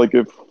 and so like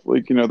if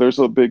like there's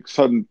a big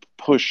sudden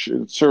push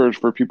and surge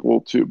for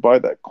people to buy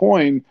that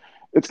coin,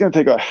 it's going to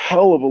take a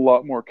hell of a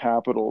lot more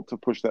capital to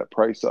push that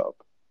price up,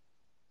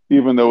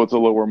 even though it's a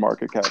lower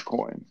market cap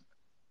coin.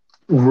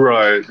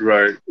 Right,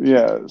 right.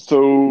 Yeah, so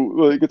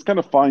like it's kind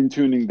of fine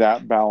tuning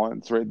that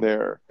balance right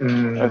there.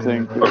 I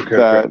think Okay, okay.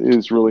 that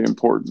is really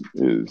important.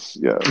 Is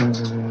yeah.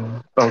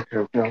 Okay,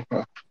 okay, okay.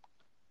 It's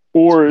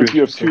Or pretty if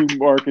you have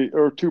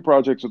interesting. two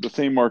projects with the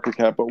same market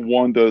cap, but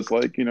one does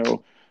like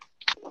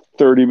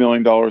 $30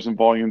 million in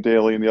volume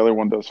daily, and the other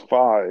one does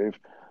five.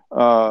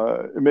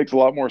 It makes a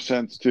lot more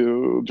sense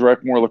to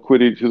direct more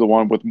liquidity to the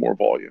one with more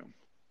volume.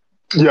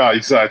 Yeah,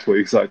 exactly,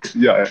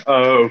 exactly. Yeah.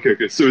 Okay,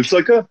 okay. So it's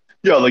like a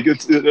yeah, like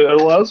it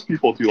allows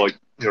people to like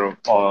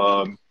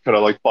kind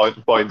of like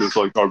find those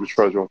like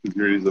arbitrage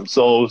opportunities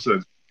themselves,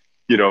 and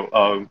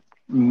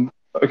kind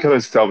of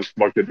establish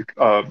micro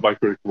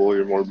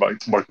equilibrium or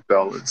market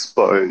balance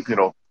by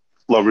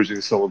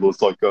leveraging some of those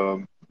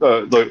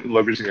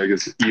leveraging, I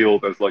guess,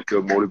 yield as like a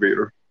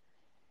motivator.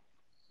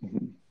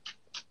 Mhm.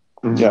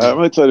 Yeah, Mm.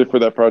 I'm excited for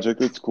that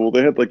project. It's cool.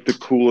 They had like the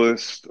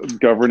coolest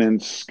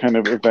governance kind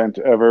of event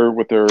ever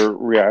with their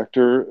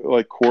reactor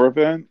like core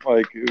event.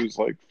 Like it was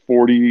like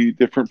 40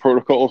 different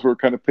protocols were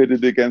kind of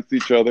pitted against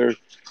each other,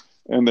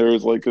 and there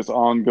was like this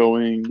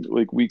ongoing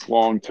like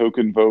week-long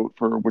token vote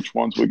for which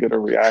ones would get a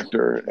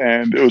reactor,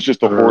 and it was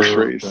just a horse Okay.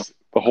 race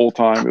the whole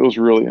time. It was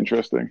really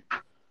interesting.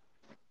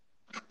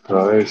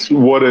 Nice.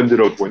 What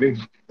ended up winning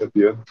at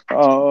the end?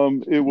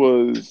 It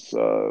was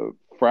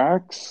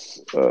Frax,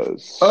 Oh, okay.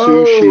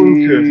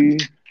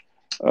 Sushi,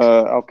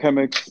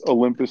 Alchemix,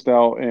 Olympus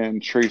DAO, and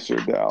Tracer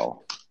DAO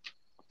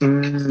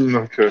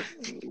Okay.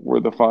 were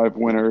the five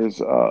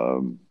winners.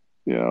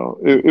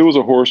 It was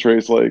a horse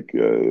race. Like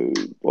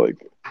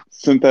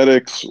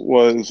Synthetics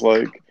was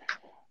like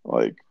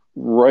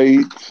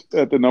right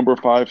at the number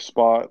five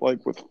spot,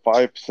 like with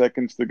 5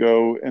 seconds to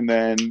go, and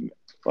then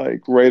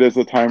like right as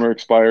the timer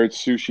expired,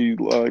 Sushi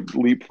like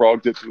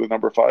leapfrogged it to the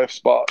number five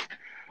spot.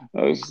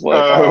 I was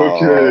like,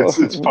 Okay.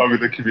 It's oh, probably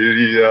the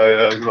community,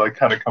 yeah, like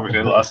kind of coming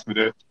in last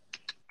minute.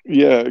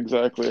 yeah,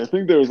 exactly. I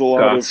think there was a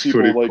lot of That's people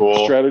pretty like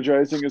cool.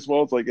 strategizing as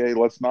well. It's like, hey,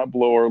 let's not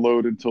blow our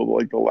load until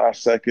like the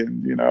last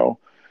second, Yeah,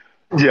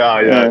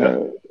 yeah, yeah.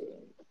 uh,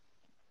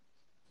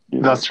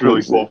 That's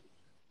really because cool.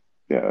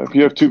 yeah, if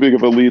you have too big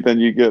of a lead, then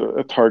you get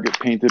a target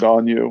painted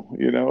on you,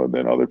 and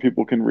then other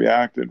people can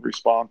react and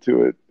respond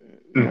to it.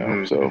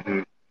 So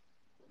Hmm.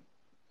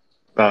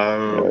 yeah,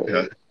 Okay.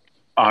 it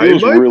I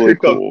was might really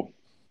pick up. cool.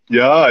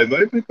 Yeah, I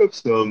might pick up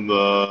some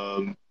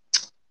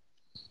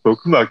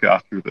Pokemon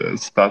after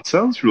this. That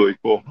sounds really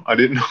cool. I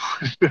didn't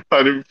know.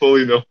 I didn't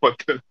fully know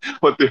what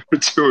they were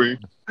doing,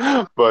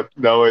 but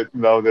now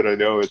that I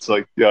know, it's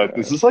like, yeah,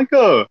 this Uh, is like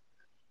a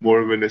more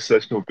of an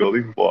essential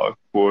building block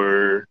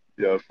for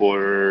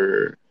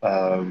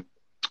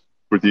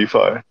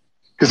DeFi.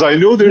 Because I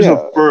know there's a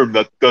yeah, firm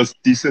that does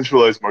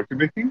decentralized market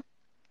making,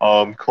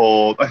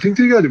 called, I think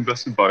they got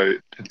invested by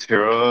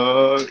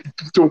Pantera.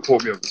 Don't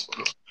quote me on this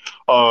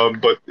one.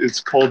 But it's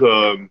called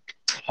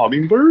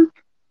Hummingbird.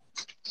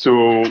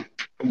 So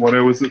when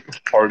I was at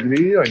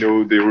Harmony, I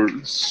know they were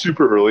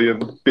super early,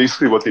 and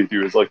basically what they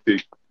do is like they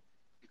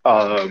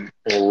provide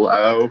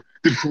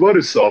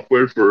a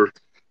software for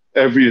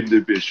every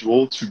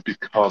individual to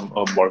become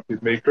a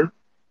market maker.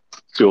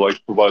 To like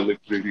provide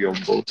liquidity on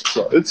both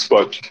sides.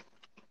 But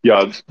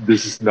yeah,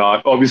 this is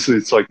not, obviously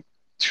it's like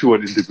to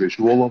an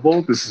individual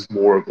level. This is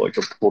more of like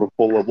a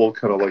protocol level,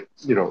 kind of like,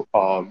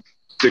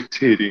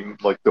 dictating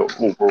like the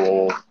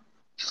overall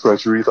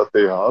treasury that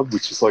they have,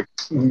 which is like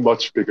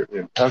much bigger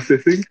impact, I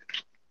think.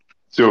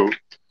 So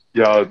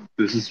yeah,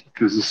 this is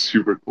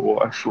super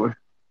cool actually.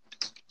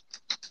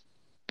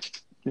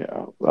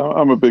 yeah.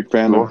 I'm a big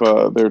fan of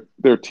Cool.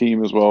 their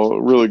team as well.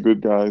 Really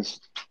good guys.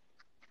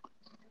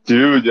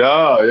 Dude,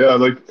 yeah, yeah.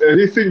 Like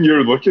anything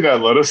you're looking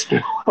at, let us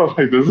know.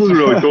 Like this is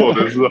really cool.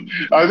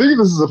 I think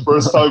this is the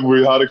first time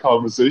we had a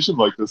conversation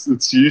like this.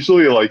 It's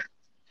usually like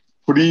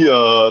pretty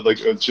like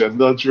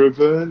agenda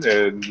driven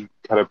and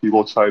kind of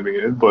people chiming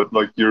in, but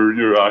like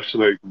you're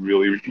actually like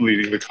really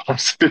leading the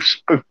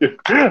conversation here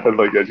and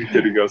like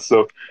educating us.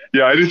 So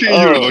yeah, anything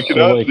you're Oh, looking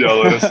Well, at, like yeah,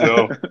 let us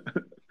know.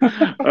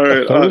 all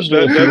right.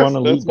 Thursday, That if you want that's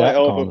to that's lead my that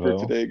alpha for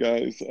convo. today,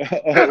 guys.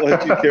 I'll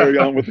let you carry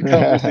on with the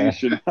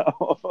conversation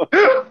now.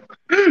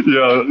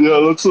 Yeah, yeah.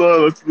 Let's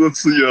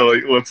yeah,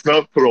 like let's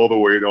not put all the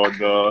weight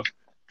on.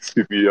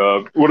 Excuse me.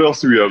 What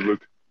else do we have,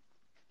 Luke?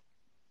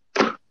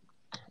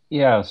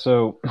 Yeah,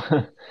 so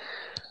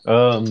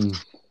um,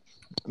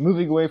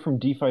 moving away from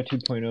DeFi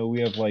 2.0,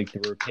 we have like the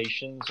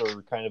rotations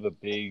are kind of a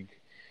big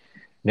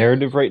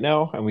narrative right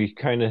now, and we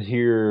kind of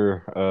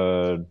hear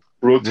layer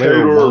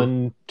Rotator.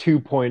 1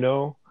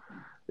 2.0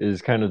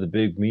 is kind of the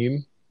big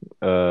meme.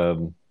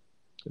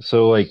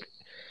 So like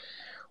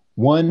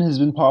one has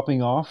been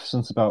popping off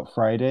since about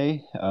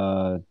Friday.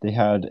 They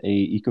had a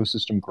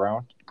ecosystem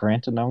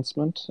grant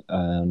announcement,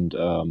 and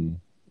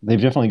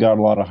they've definitely got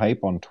a lot of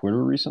hype on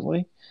Twitter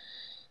recently.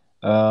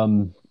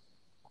 Um,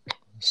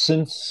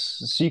 since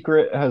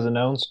Secret has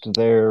announced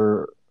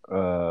their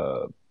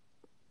uh,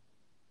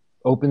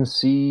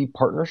 OpenSea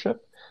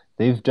partnership,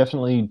 they've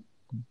definitely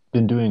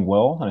been doing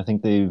well, and I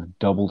think they've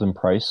doubled in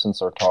price since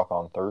our talk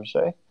on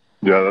Thursday.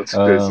 Yeah, that's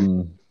crazy.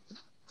 Um,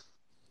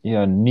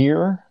 yeah,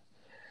 Near.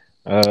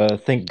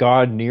 Thank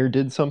God Near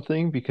did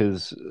something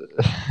because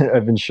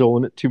I've been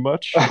shilling it too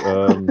much.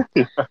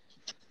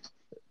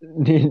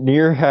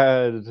 Near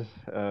had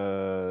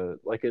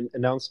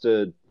announced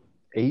a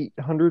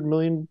 $800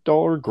 million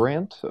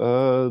grant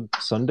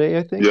Sunday,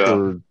 I think,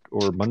 Yeah.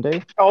 or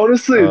Monday.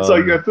 Honestly, it's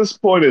like Um, at this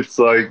point, it's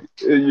like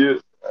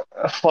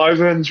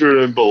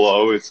 500 and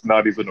below. It's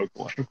not even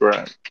a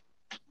grant.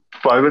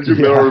 500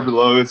 mil or yeah,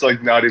 below, it's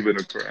like not even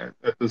a grant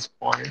at this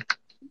point.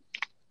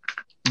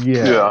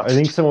 Yeah. I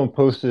think someone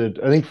posted.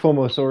 I think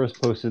Fomosaurus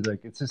posted like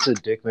it's just a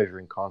dick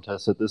measuring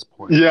contest at this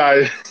point.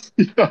 Yeah,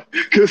 yeah.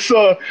 Because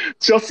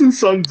Justin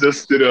Sun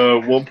just did a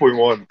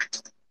 1.1.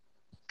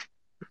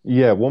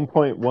 Yeah,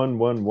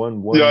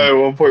 1.1111. Yeah,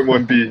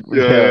 1.1B.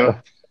 Yeah,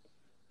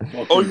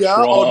 Oh yeah,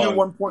 I'll do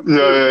Tron.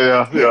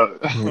 1.2.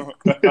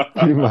 yeah, yeah.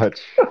 pretty much.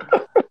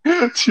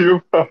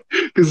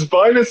 Because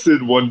Binance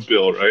did 1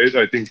 bill, right?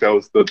 I think that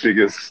was the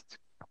biggest.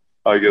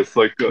 I guess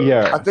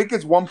Yeah, I think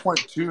it's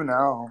 1.2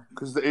 now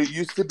because it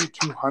used to be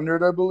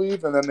 200, I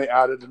believe, and then they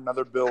added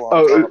another bill on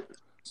Oh, top.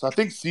 So I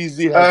think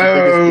CZ has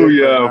the biggest dick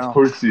yeah, right of now.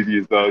 course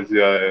CDs does.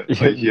 Yeah,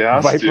 like he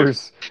has to.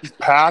 Vipers, He's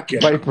packing.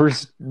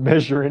 Vipers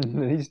measuring.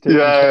 And he's taking.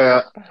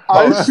 Yeah.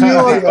 Oh, I feel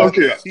like CZ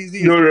okay. CZ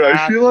is No, I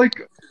packing. feel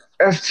like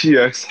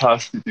FTX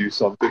has to do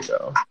something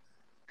now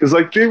because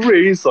like they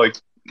raised like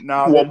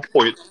Now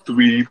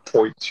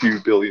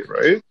 1.3.2 billion,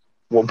 right?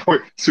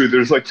 So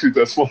there's like two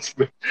decimals.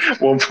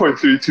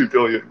 1.32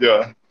 billion.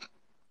 Yeah.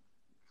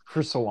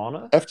 For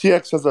Solana?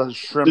 FTX has a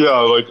shrimp. Yeah,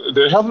 like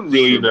they haven't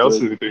really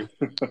announced anything.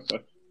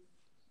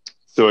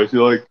 So I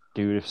feel like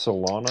Dude, if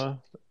Solana.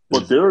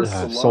 But there's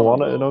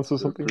Solana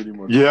announces something? Pretty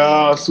much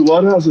yeah,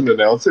 Solana hasn't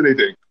announced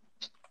anything,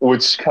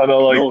 which kind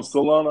of like no,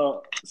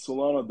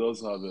 Solana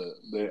does have it.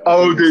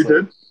 They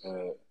did.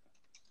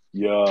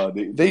 Yeah,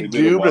 They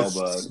do, but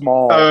it's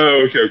small,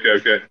 Oh,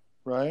 okay.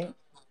 right?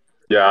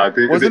 Yeah,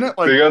 Wasn't it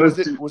like they gotta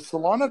was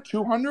Solana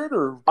 200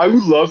 or? I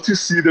would love to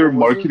see their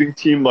What was marketing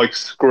team like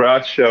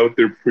scratch out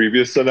their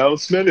previous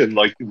announcement in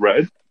like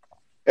red,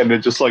 and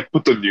then just like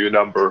put the new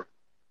number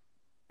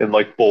in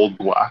like bold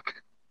black.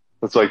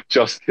 It's like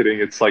just kidding.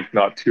 It's like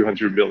not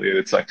 200 million.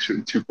 It's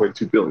actually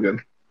 2.2 billion.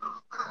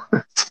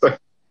 It's like,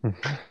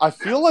 I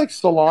feel like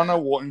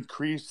Solana will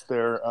increase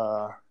their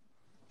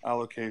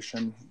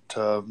allocation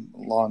to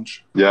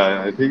launch.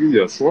 yeah, I think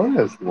Solana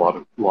has a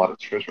lot of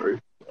treasury.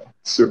 Yeah,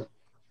 so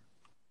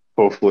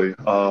hopefully,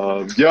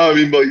 yeah. I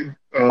mean,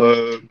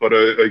 like, but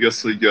I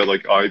guess like yeah,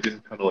 like I've been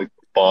kind of like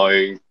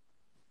buying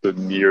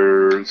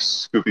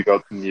scooping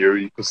out the near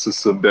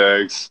ecosystem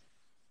bags,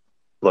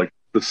 like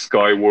the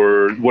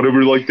Skyward,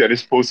 whatever like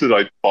Dennis posted,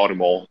 I bought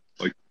them all.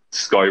 Like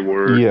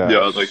Skyward, yeah,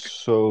 like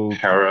so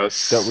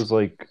Paris. that was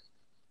like,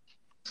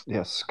 yeah,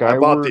 I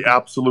Skyward. bought the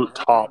absolute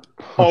top.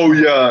 Oh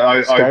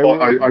yeah,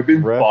 Skyward, I've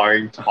been Ref.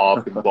 buying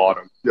top and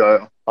bottom.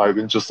 Yeah, I've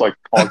been just like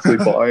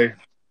constantly buying.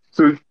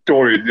 So don't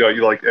worry, yeah,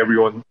 you like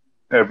everyone's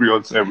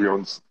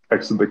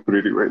exit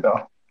liquidity right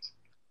now.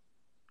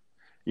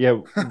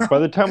 Yeah, by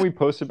the time we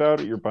post about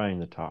it, you're buying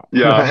the top.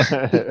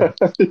 Yeah.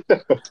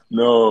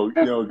 No,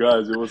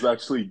 guys, it was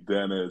actually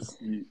Dennis.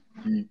 He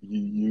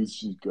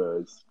used you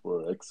guys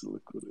for exit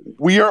liquidity.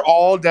 We are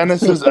all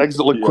Dennis's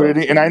exit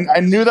liquidity, and I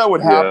knew that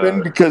would happen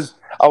Yeah. because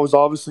I was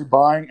obviously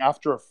buying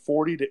after a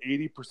 40 to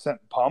 80%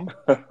 pump.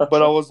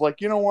 But I was like,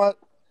 you know what?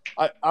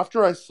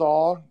 After I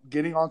saw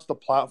getting onto the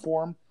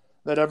platform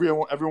that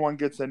everyone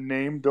gets a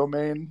name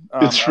domain.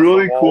 It's as a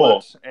really cool.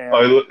 wallet, and I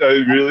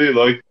really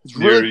like It's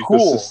really your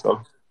cool.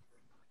 ecosystem.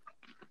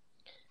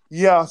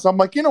 yeah, so I'm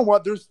like, you know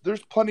what? There's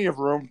plenty of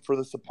room for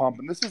this to pump,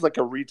 and this is like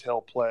a retail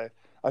play.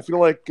 I feel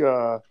like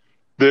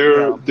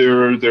They're Yeah.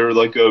 they're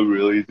like a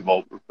really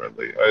developer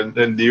friendly,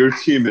 and Near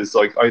Team is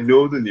like I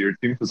know the Near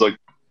Team because like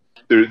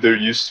there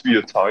used to be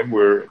a time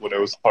where when I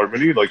was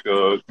Harmony like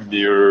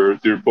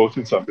they're both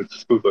in San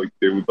Francisco, like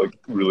they would like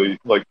really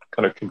like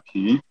kind of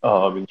compete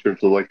in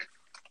terms of like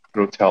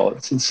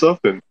talents and stuff,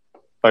 and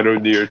I know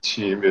Near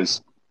Team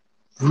is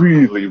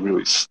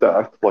really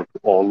stacked, like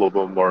all of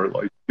them are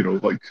like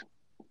like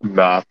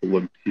math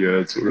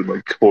Olympiads or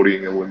like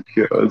coding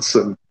Olympiads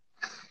and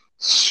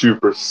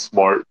super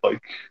smart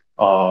like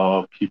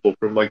people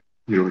from like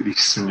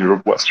Eastern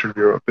Europe, Western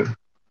Europe, and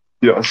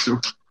yeah.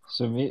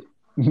 So me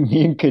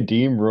and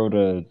Kadeem wrote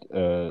a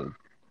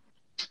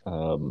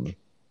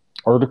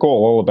article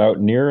all about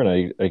Near,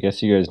 and I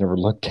guess you guys never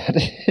looked at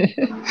it.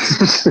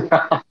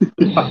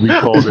 We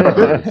called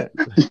it.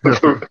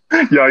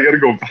 Yeah, I gotta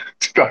go back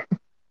to that.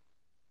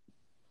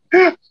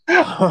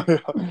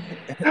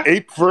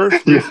 ape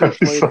first, Yeah,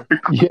 research later.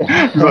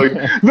 Yeah.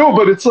 like no,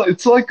 but it's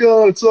like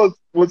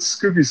what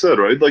Scoopy said,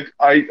 right? Like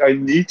I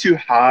need to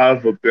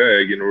have a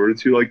bag in order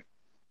to like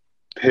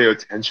pay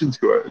attention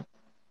to it.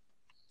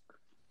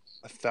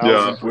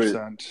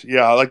 1,000%.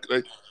 Yeah, like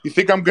you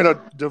think I'm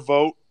gonna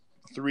devote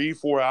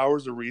 3-4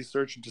 hours of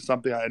research into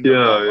something I end up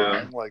not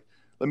buying? Like,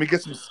 let me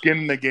get some skin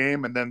in the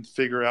game and then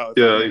figure out.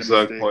 If I made a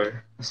mistake.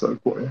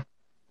 Exactly.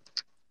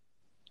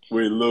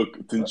 Wait,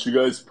 look, didn't you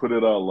guys put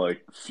it out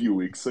like a few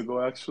weeks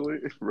ago? Actually,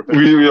 right?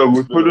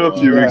 We put it a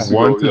few weeks ago.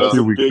 1 to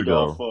 2 weeks big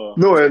ago. alpha.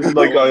 No, and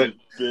like That was a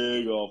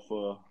big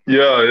alpha.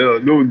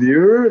 no,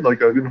 Near,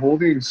 like I've been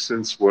holding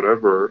since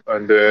whatever,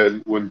 and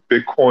then when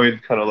Bitcoin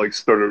kind of like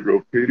started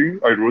rotating,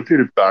 I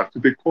rotated back to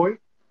Bitcoin,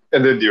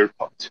 and then Near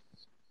pumped.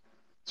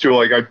 So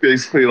like I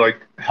basically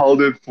like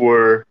held it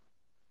for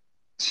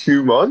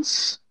 2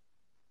 months,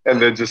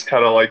 and then just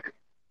kind of like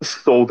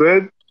sold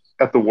it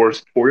at the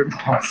worst point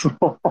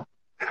possible.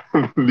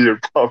 Near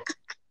pumped.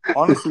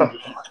 Honestly,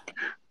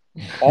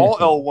 all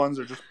L1s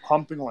are just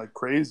pumping like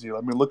crazy. I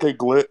mean, look at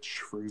Glitch,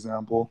 for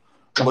example.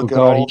 Oh Look at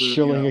god, all he's the,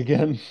 shilling you know,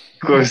 again.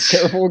 Of course.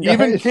 Careful, guys.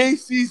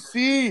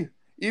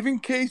 even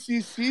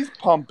KCC's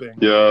pumping.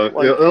 Yeah,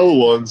 Like-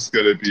 L1's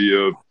gonna be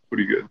a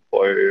pretty good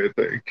play, I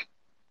think.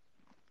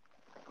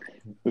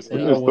 Is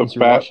Any the L1s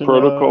you're fat watching,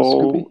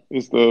 protocol Scoopy?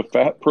 is the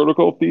fat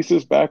protocol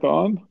thesis back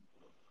on?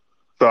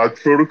 Fat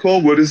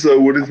protocol? What is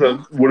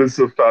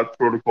the fat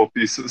protocol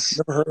thesis?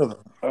 Never heard of them.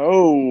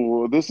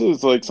 Oh, this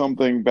is like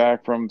something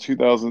back from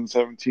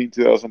 2017,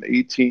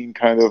 2018,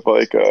 kind of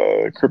like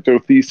a crypto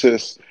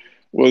thesis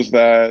was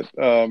that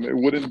it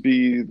wouldn't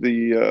be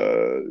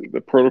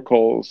the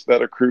protocols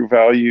that accrue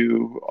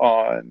value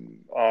on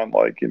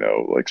like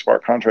like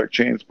smart contract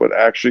chains, but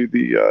actually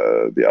the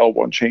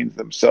L1 chains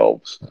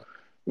themselves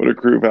would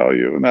accrue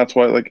value, and that's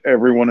why like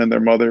everyone and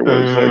their mother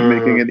was like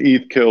making an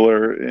ETH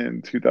killer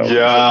in 2017.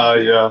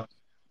 Yeah,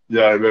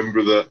 I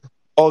remember that.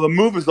 Oh, the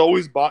move is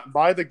always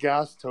buy the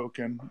gas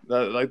token.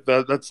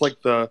 That's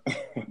like the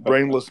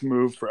brainless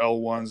move for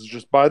L1s.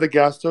 Just buy the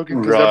gas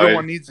token because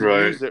everyone needs to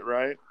use it,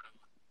 right?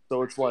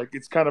 So it's like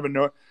it's kind of a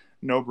no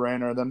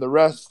brainer. Then the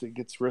rest it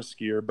gets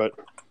riskier, but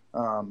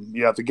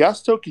yeah, the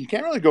gas token you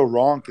can't really go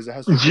wrong because it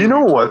has. You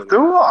know what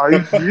though?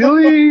 I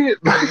really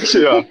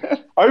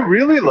I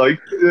really like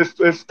if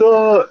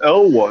the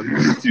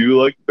L1s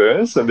do like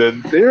this, and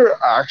then they're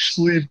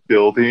actually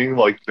building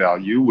like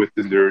value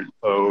within their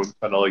own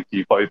kind of like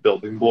DeFi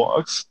building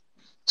blocks.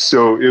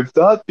 So if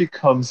that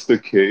becomes the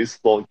case,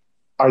 like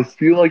I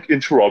feel like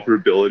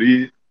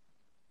interoperability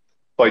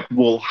like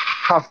will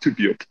have to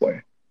be a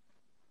play.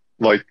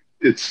 Like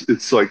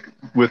it's like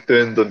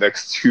within the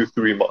next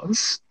 2-3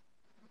 months.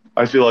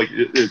 I feel like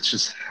it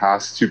just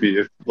has to be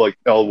if like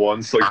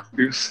L1s like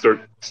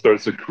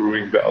starts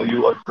accruing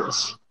value like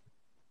this.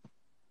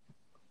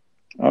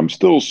 I'm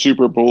still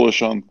super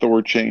bullish on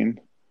Thorchain.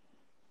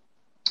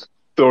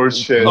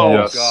 Thorchain, Oh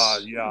yes.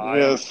 god, yeah, I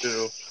am Yes,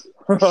 too.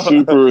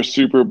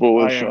 super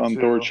bullish I am on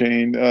too.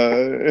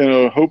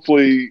 Thorchain.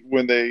 Hopefully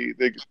when they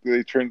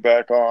turn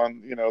back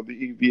on,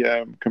 the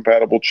EVM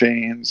compatible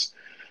chains,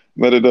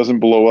 that it doesn't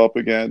blow up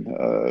again.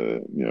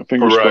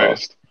 Fingers Right.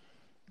 crossed.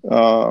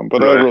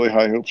 But I have really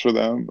high hopes for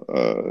them.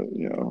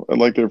 I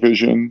like their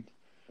vision.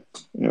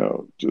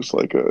 Just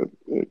like a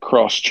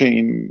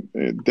cross-chain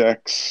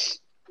DEX.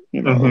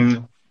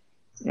 Mhm.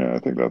 Yeah, I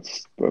think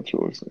that's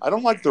really sick. I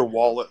don't like their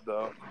wallet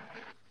though.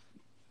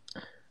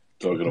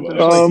 Talking about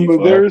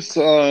XDeFi. There's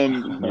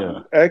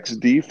Yeah.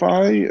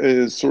 XDeFi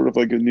is sort of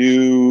like a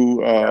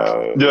new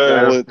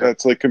wallet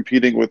that's like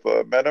competing with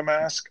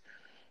MetaMask.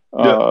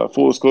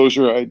 Full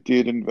disclosure, I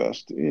did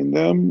invest in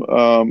them,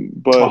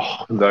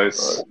 but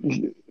nice.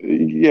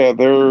 yeah,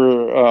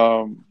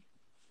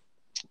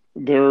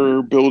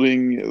 they're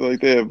building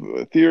like they have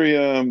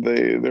Ethereum.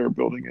 They're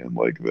building in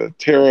like the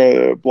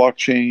Terra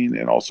blockchain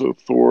and also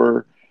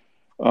Thor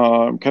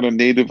kind of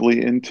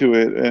natively into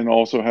it, and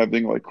also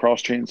having like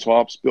cross-chain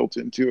swaps built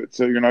into it.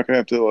 So you're not gonna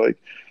have to like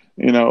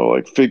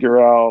figure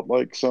out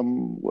like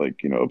some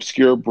like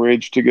obscure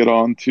bridge to get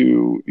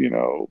onto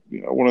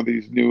one of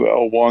these new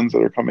L1s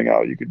that are coming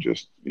out. You could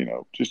just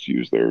just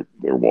use their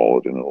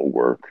wallet and it'll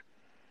work.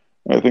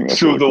 I think that's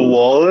So really the cool.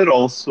 wallet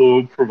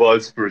also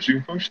provides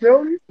bridging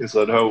functionality? Is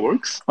that how it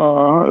works?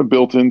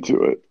 Built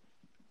into it.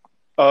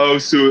 Oh,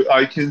 so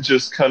I can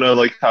just kind of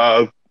like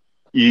have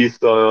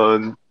ETH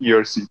on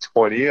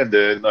ERC20 and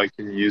then I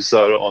can use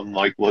that on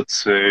like let's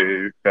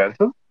say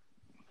Phantom?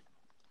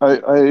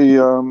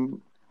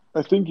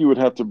 I think you would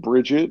have to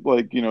bridge it,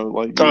 like you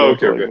would have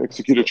to like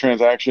execute a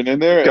transaction in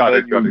there, and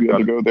then you would be able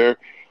to go there,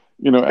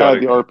 add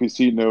the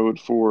RPC node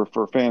for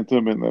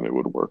Phantom, and then it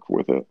would work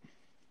with it.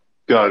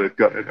 Got it.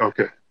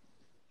 Okay,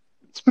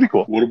 it's pretty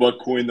cool. What about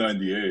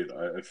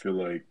Coin98? I feel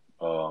like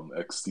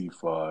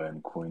XDeFi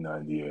and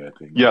Coin98. I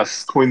think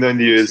yes,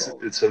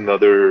 Coin98 it's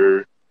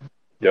another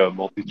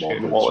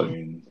multi-chain wallet.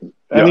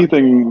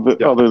 Anything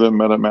other than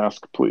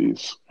MetaMask,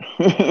 please.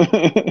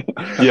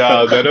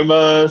 Yeah,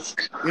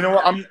 MetaMask. You know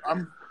what?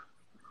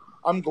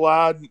 I'm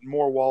glad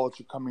more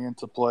wallets are coming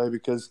into play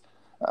because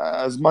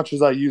as much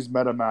as I use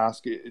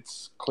MetaMask,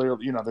 it's clear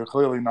they're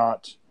clearly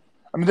not.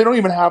 I mean, they don't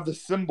even have the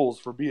symbols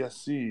for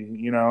BSC.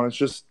 It's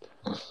just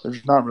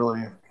there's not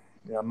really.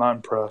 Yeah, I'm not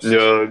impressed.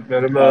 Yeah,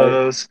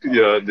 MetaMask.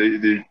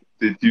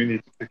 They do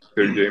need to pick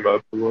their game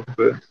up a little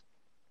bit.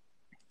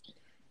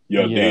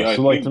 Yeah,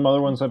 so like some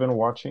other ones I've been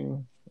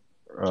watching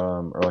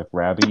are like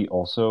Rabby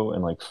also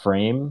and like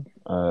Frame.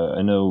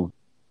 I know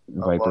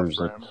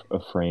Viper's a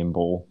Frame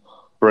bull.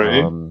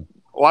 Frame?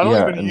 Well, I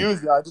don't even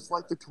use it. I just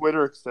like the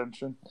Twitter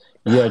extension.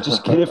 Yeah,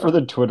 just get it for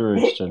the Twitter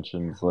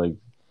extensions. Like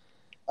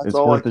it's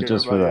worth it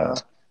just for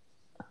that.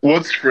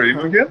 What's Frame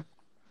again?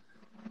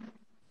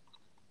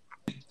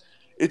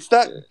 It's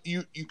that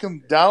you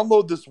can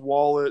download this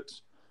wallet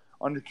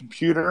on your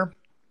computer.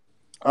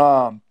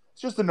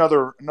 It's just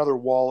another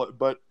wallet,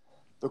 but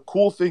the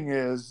cool thing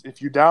is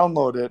if you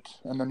download it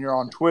and then you're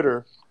on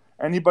Twitter,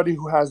 anybody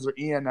who has their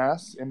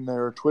ENS in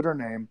their Twitter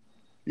name,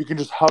 you can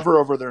just hover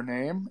over their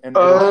name and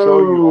it'll show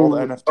you all the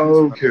NFTs.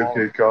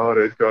 Okay, got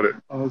it.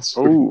 Oh, that's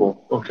pretty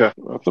cool. Okay.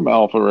 That's some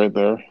alpha right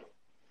there.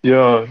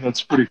 Yeah,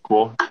 that's pretty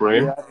cool.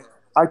 Frame? Yeah.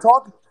 I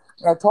talked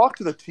I talked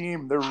to the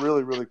team. They're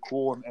really, really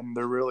cool, and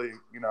they're really,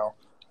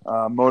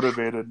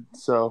 motivated.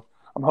 So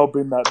I'm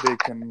hoping that they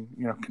can,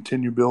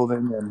 continue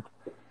building and,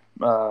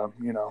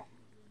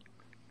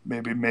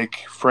 maybe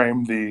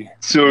frame the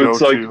So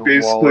it's like go-to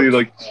basically wallet.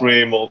 like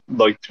Frame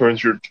like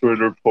turns your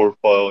Twitter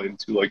profile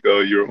into like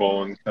your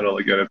own kind of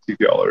like NFT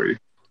gallery.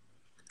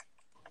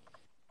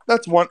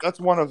 That's one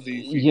of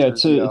the features. Yeah,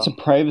 it's a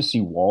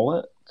privacy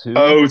wallet too.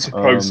 Oh, it's a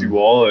privacy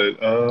wallet.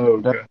 Oh,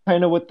 okay. That's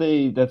kind of what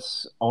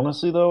that's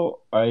honestly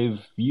though, I've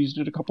used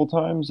it a couple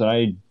times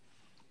and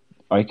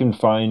I can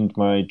find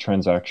my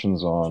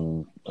transactions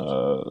on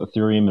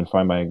Ethereum and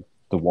find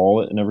the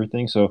wallet and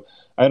everything. So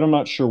I'm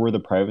not sure where the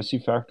privacy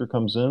factor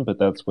comes in, but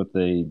that's what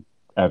they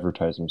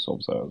advertise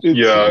themselves as.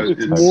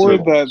 It's more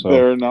that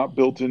they're not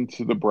built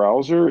into the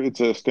browser.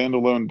 It's a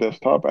standalone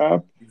desktop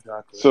app.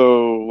 Exactly.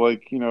 So,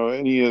 like,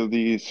 any of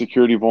the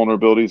security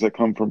vulnerabilities that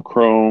come from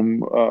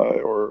Chrome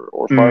or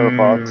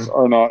Firefox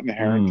are not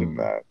inherent in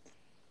that.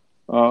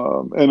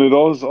 And it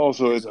does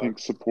also, I think,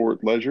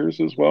 support ledgers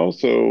as well.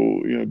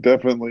 So,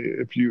 definitely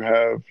if you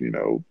have,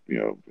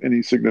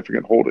 any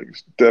significant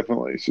holdings,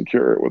 definitely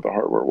secure it with a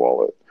hardware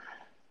wallet.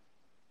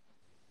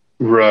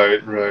 Right.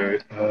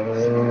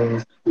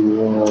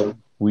 Cool.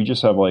 We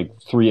just have like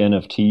 3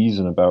 NFTs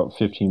and about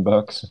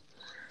 $15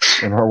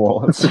 in our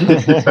wallets.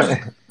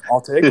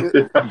 I'll take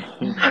it.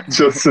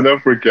 Just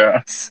enough for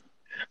gas.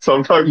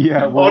 Sometimes,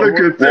 on a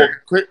good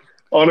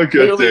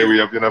day, we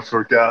have enough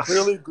for gas.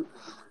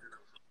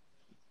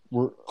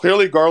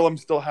 Clearly, Garlem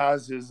still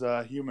has his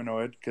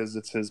humanoid because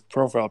it's his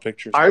profile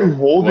picture. I'm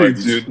holding,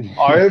 dude.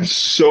 I have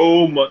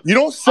so much. You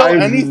don't sell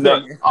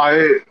anything.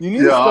 I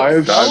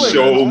have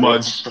so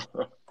much.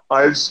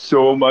 I have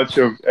so much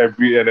of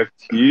every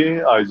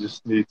NFT. I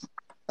just need.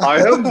 I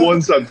have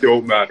ones that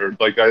don't matter.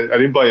 Like I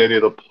didn't buy any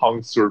of the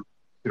punks or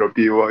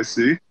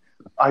BYC.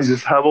 I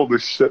just have all the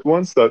shit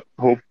ones that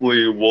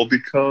hopefully will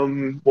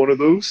become one of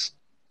those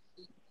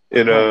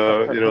in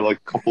a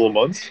like couple of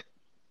months.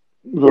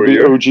 It'll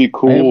be OG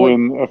cool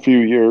in a few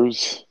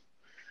years.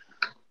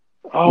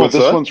 Oh,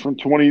 this one's from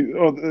 20.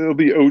 Oh, it'll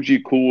be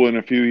OG cool in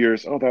a few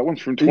years. Oh, that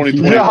one's from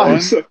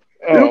 2021.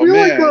 It'll be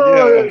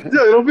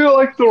it'll be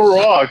like the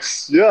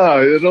rocks.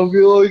 Yeah, it'll be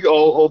like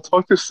I'll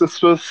talk to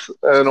Sisyphus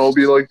and I'll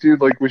be like,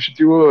 dude, like we should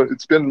do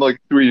it's been like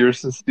 3 years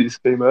since these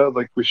came out.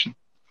 Like we should,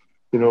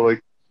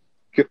 like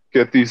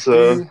get these.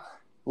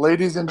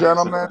 Ladies and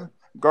gentlemen,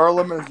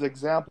 Garlem is an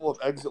example of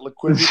exit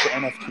liquidity for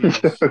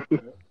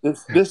NFTs.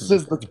 This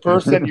is the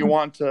person you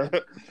want to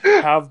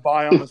have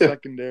buy on the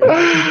secondary.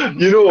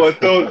 You know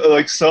what though?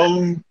 Like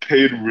some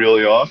paid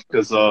really off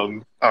because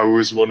I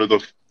was one of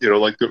the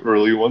like the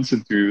early ones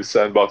into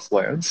Sandbox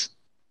Lands,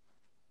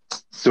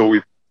 so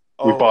we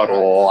bought a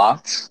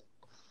lot,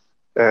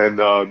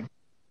 and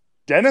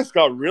Dennis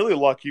got really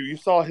lucky. You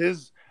saw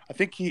his. I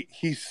think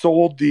he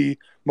sold the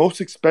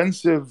most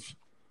expensive.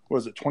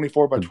 Was it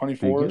 24 by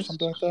 24 or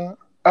something like that?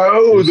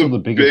 Oh, the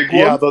big one?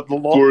 Yeah, the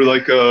for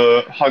like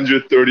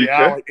 130K?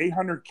 Yeah, like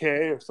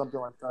 800K or something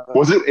like that.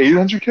 Was it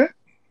 800K?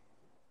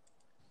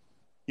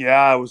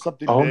 Yeah, it was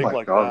something big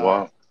like that.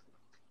 Wow.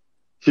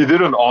 He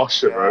did an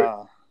auction,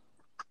 right?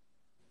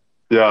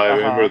 Yeah, I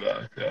remember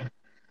that.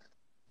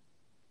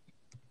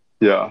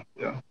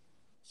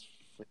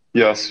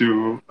 Yeah,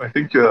 so I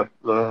think,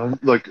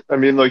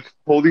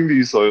 holding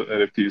these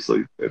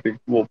NFTs, I think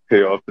will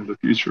pay off in the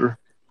future,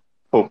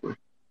 hopefully.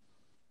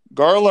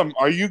 Garlem,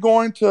 are you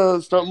going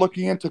to start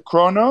looking into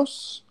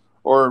Chronos?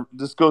 Or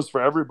this goes for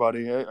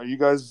everybody. Are you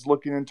guys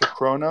looking into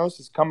Chronos?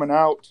 It's coming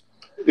out.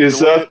 Is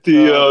that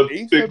the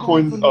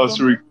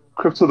Bitcoin,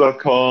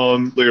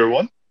 Crypto.com layer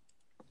 1?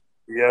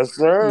 Yes,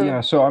 sir.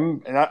 Yeah, so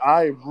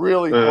I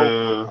really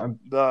hope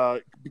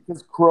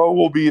because Crow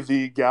will be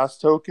the gas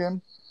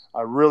token.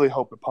 I really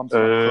hope it pumps up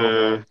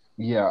Crow.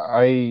 Yeah,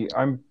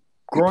 I'm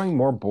growing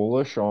more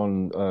bullish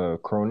on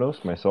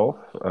Chronos myself.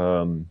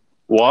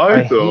 Why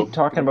I hate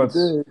talking about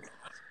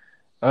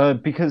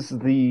because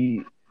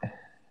it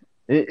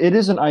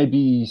is an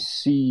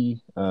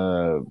IBC.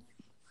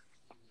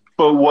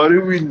 But why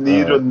do we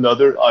need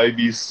another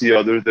IBC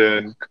other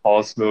than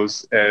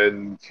Cosmos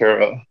and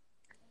Terra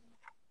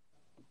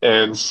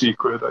and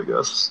Secret? I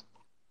guess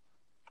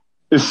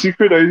is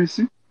Secret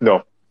IBC?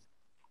 No.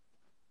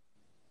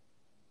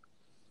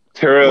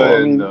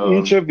 Terra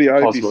each of the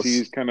Cosmos.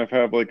 IBCs kind of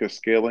have like a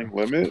scaling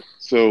limit.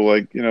 So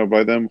like,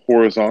 by them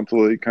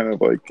horizontally kind of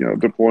like,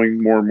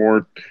 deploying more and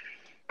more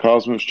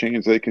Cosmos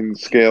chains, they can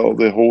scale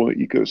the whole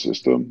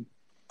ecosystem.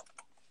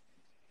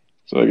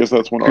 So I guess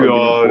that's one argument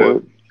for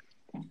it.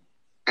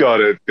 Got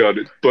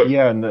it. But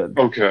yeah, and the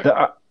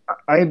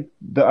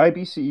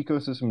IBC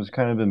ecosystem has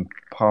kind of been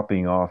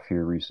popping off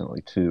here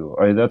recently too.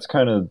 That's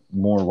kind of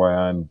more why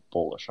I'm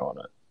bullish on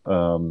it.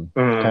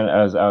 Kind of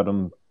as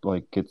Atom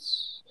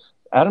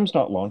Atom's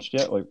not launched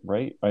yet,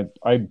 right?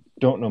 I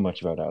don't know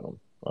much about Atom.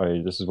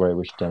 This is why I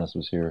wish Dennis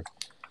was here.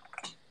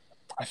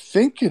 I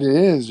think it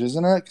is,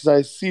 isn't it? Because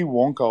I see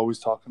Wonka always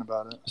talking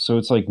about it. So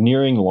it's like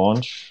nearing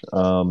launch.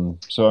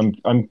 So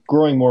I'm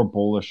growing more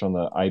bullish on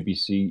the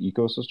IBC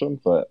ecosystem,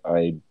 but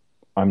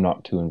I'm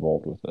not too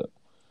involved with it.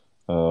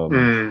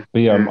 But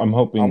yeah, I'm I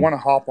hoping. want to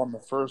hop on the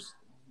first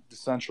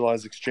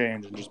decentralized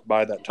exchange and just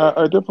buy that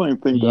token. I definitely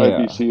think Yeah.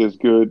 IBC is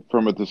good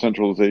from a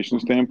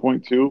decentralization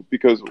standpoint too,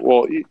 because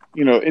well,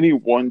 any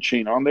one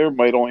chain on there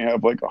might only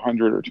have like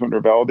 100 or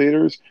 200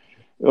 validators.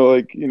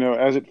 Like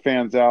as it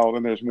fans out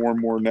and there's more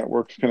and more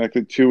networks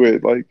connected to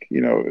it, like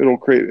it'll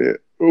create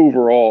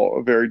overall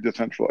a very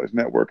decentralized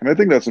network, and I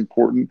think that's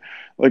important.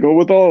 Like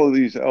with all of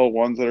these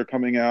L1s that are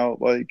coming out,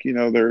 like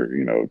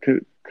they're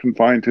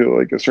confined to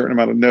like a certain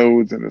amount of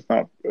nodes, and it's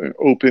not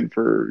open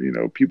for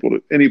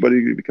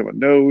anybody to become a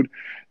node.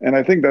 And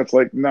I think that's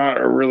like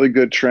not a really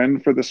good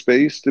trend for the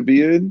space to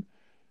be in,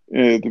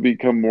 to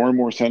become more and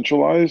more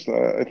centralized.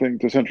 I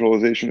think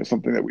decentralization is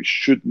something that we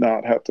should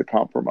not have to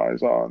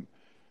compromise on.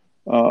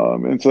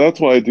 And so that's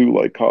why I do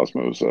like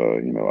Cosmos,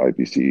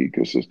 IBC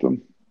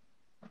ecosystem.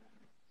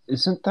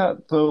 Isn't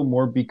that though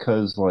more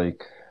because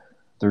like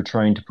they're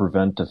trying to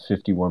prevent a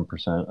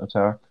 51%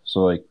 attack?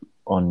 So like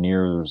on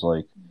Near, there's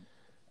like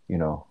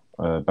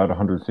about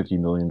 $150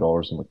 million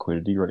in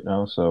liquidity right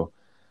now. So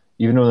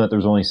even though that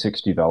there's only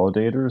 60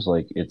 validators,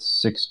 like it's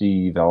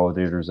 60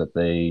 validators that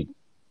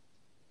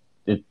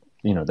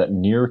that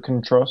Near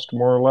can trust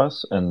more or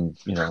less, and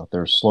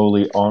they're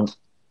slowly on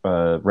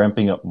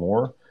ramping up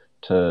more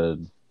to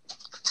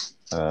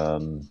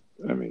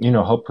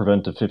help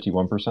prevent a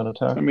 51%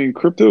 attack. I mean,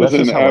 crypto is That's an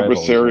just how I've always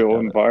adversarial looked at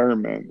it.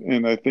 environment,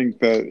 and I think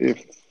that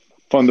if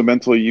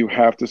fundamentally you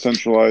have to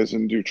centralize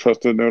and do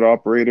trusted node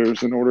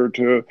operators in order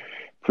to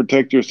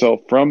protect yourself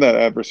from that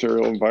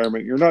adversarial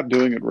environment, you're not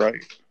doing it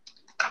right.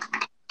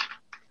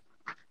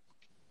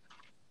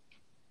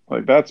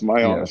 Like that's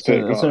my honest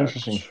take that's on an it.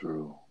 interesting.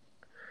 True.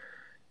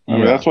 I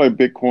mean, that's why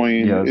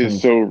Bitcoin Yeah,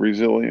 is so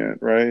resilient,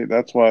 right?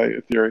 That's why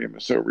Ethereum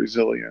is so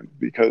resilient,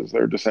 because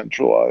they're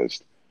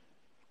decentralized.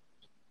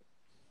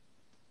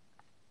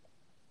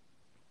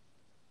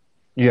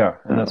 Yeah,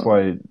 and that's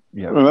why.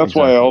 Yeah, and that's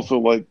exactly. why I also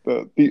like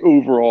the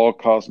overall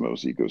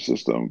Cosmos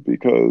ecosystem,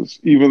 because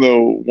even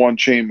though one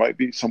chain might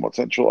be somewhat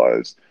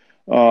centralized,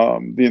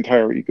 the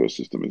entire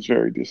ecosystem is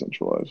very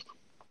decentralized.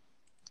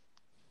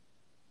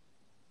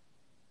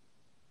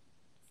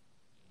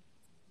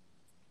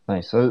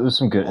 Nice. There's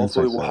some good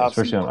Hopefully, insights, we'll there, have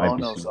especially some on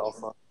Chronos IBC.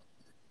 Alpha.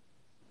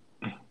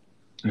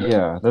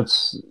 Yeah,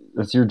 that's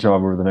your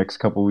job over the next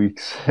couple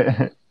weeks.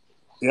 Yeah,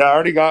 I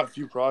already got a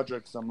few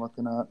projects I'm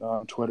looking at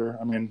on Twitter.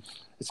 I mean,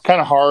 it's kind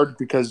of hard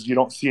because you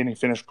don't see any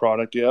finished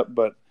product yet,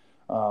 but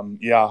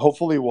yeah,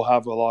 hopefully we'll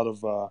have a lot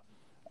of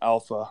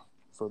alpha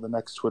for the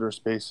next Twitter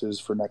Spaces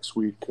for next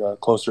week,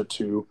 closer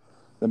to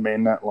the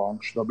mainnet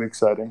launch. That'll be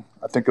exciting.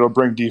 I think it'll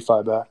bring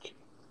DeFi back.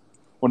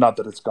 Well, not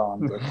that it's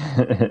gone, but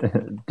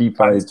DeFi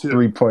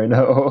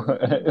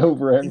 3.0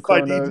 over M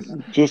Chronos.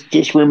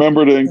 Just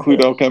remember to include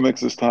Alchemix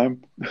this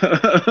time.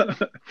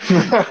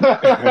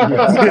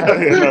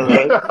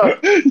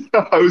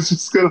 I was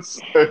just gonna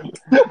say.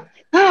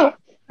 Yeah,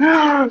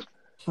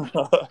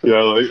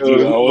 like Dude,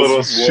 a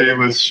little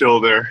shameless show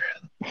there.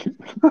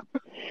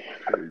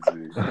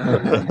 Crazy.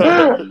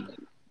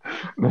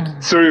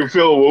 Sorry,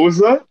 Phil, what was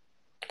that?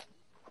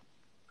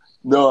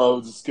 No, I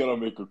was just gonna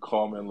make a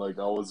comment. Like,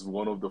 I was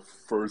one of the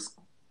first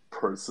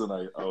person,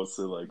 I would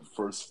say, like,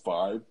 first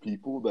 5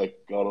 people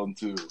that got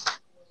onto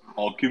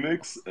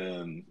Alchemix,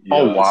 and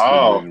yeah, it's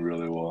been doing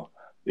really well.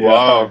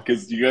 Yeah,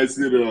 because you guys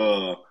did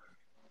a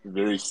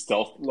very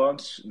stealth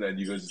launch, and then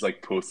you guys just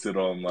like posted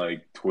on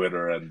like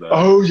Twitter, and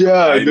Phil's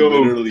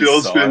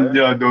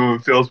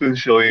been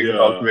showing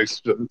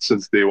Alchemix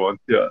since day one.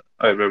 Yeah,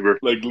 I remember.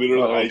 Like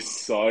literally, I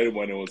saw it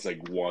when it was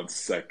like 1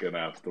 second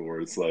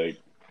afterwards. Like,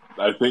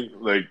 I think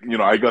like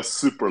I got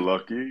super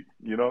lucky.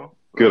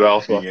 Good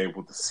alpha. Being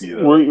able to see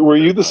that. Were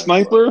you the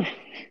sniper?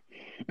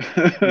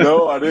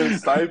 No, I didn't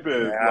snipe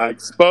it. Yeah, like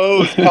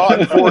exposed, caught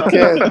in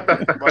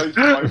 4K. my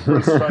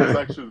first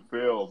transaction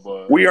failed,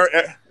 but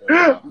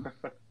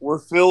we're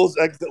Phil's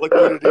exit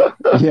liquidity.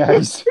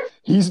 Yeah,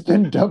 he's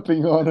been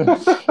dumping on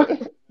us.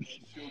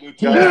 He's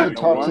the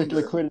toxic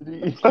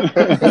liquidity. It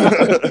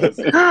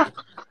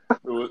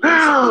was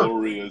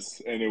glorious,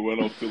 and it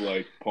went up to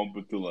like pump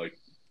it to like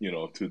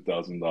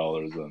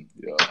 $2,000, and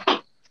yeah,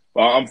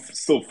 but I'm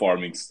still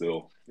farming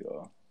still.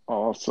 Yeah.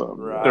 Awesome.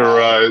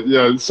 Right.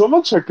 Yeah.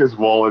 Someone check his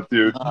wallet,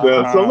 dude.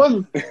 Yeah,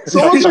 someone check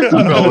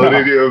the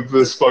validity of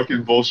this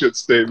fucking bullshit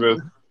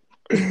statement.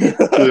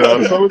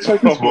 Yeah, someone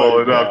check his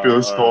wallet after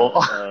this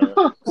call.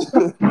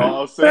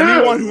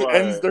 Anyone who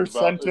ends their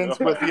sentence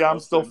with "Yeah, I'm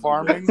still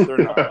farming," they're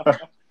not.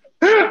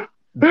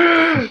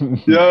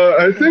 Yeah,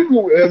 I think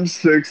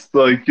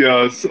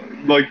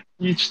M6, like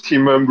each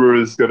team member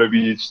is gonna be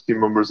each team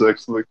member's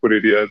exit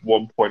liquidity at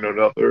one point or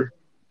another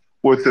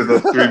within a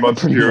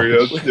 3-month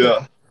period.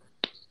 Yeah.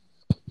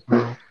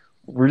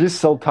 We're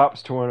just sell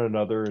tops to one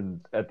another,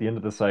 and at the end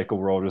of the cycle,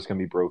 we're all just gonna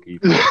be broke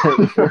even.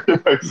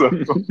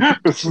 Exactly.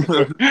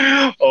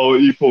 All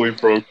equally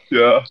broke.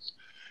 Yeah.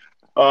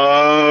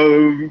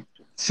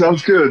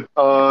 Sounds good.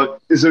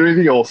 Is there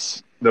anything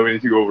else that we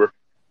need to go over?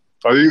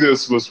 I think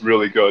this was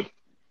really good,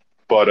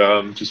 but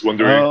just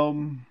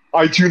wondering.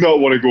 I do not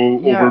want to go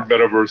over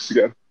Metaverse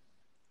again.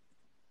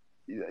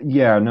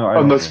 Yeah, no, I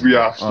don't Unless we blame you.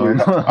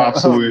 actually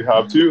absolutely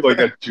have to. Like,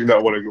 I do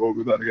not want to go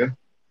over that again.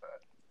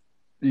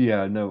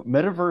 Yeah, no,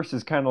 metaverse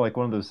is kind of like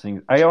one of those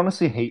things. I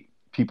honestly hate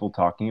people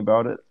talking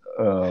about it.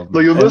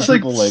 Like, And unless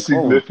like people like,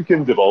 oh,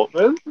 significant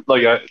development,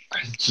 like I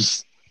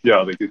just yeah,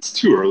 like it's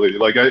too early.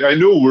 Like I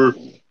know we're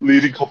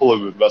leading a couple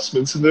of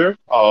investments in there.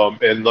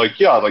 And like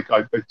yeah, like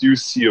I do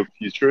see a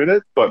future in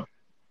it, but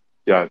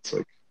yeah, it's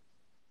like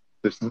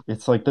there's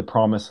it's like the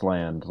promised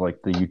land,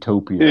 like the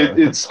utopia. it's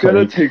It's gonna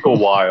like take a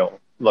while.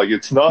 Like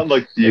it's not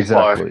like DeFi.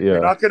 exactly, You're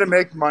yeah, not going to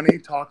make money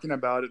talking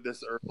about it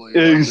this early. Like,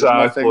 there's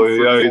nothing Exactly.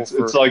 Yeah,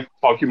 fruitful it's for. like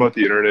talking about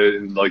the internet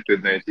in like the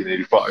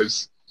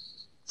 1985s.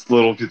 It's a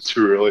little bit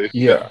too early.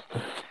 yeah.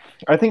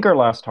 I think our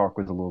last talk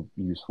was a little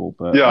useful,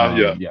 but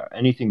Yeah. yeah,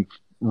 anything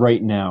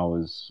right now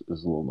is a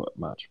little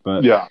much.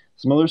 But Yeah.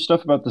 some other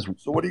stuff about this.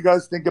 So, what do you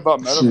guys think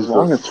about As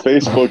long as metaverse?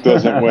 Facebook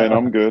doesn't win,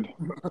 I'm good.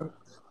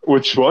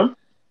 Which one?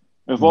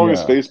 As long as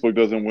Yeah. Facebook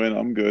doesn't win,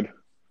 I'm good.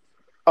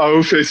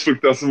 Oh,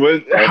 Facebook doesn't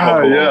win.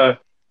 Yeah.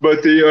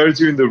 But they are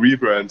doing the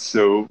rebrand,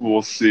 so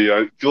we'll see.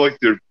 I feel like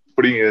they're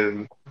putting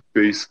in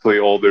basically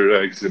all their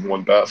eggs in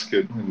one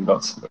basket, and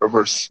that's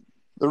Metaverse.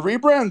 The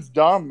rebrand's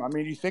dumb. I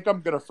mean, you think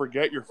I'm going to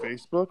forget your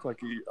Facebook? Like,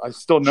 I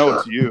still know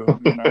it's you. I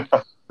mean, I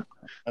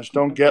just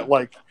don't get,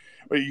 like,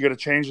 wait, you got to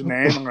change the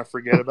name? I'm going to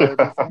forget about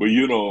everything? But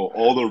you know,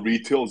 all the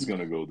retail is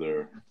gonna go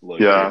there. Like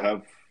Yeah. they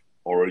have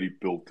already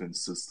built-in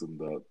system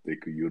that they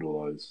could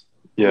utilize.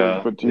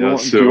 Yeah. But do you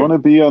want to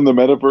be on the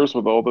metaverse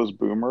with all those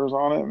boomers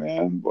on it,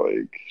 man?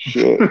 Like,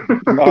 shit,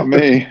 not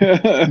me.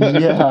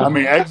 Yeah. I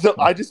mean, exit.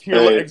 I just hear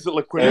Hey, exit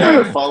liquidity.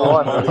 Hey,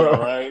 follow money, all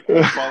right?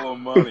 Follow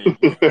money.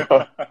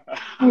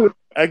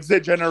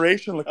 Exit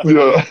generation liquidity.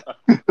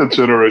 Yeah.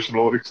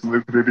 Generational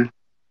liquidity.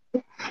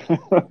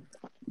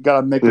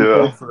 Gotta make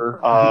them pay for.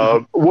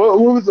 What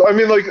was I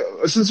mean? Like,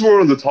 since we're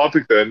on the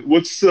topic, then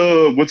what's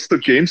the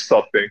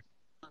GameStop thing?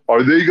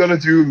 Are they gonna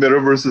do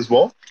metaverse as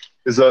well?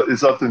 Is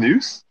that the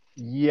news?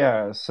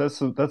 Yeah, so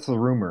that's the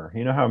rumor.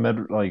 You know how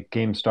like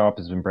GameStop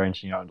has been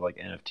branching out into like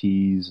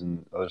NFTs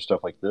and other stuff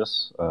like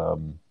this. I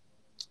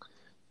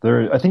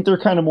think they're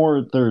kind of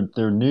more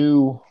their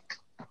new,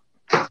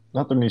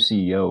 not their new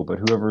CEO, but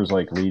whoever's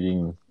like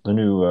leading the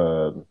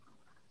new.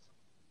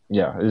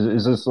 Yeah,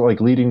 is this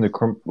like leading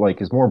like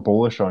is more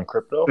bullish on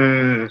crypto?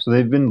 So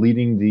they've been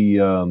leading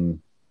the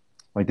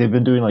like they've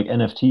been doing like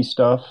NFT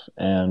stuff,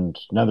 and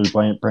now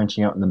they're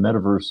branching out in the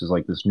metaverse. Is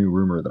like this new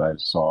rumor that I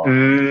saw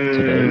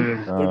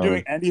today. They're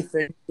doing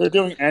anything. They're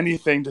doing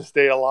anything to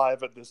stay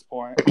alive at this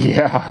point.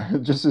 Yeah,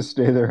 just to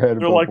stay their head.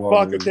 They're like,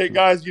 fuck. Okay,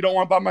 guys, you don't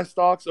want to buy my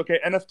stocks. Okay,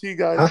 NFT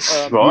guys. That's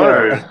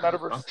smart.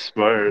 Metaverse. That's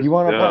smart. You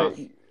want to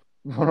play?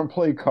 You want to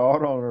play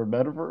COD on our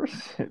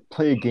metaverse?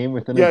 Play a game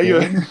within a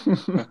game?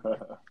 Yeah.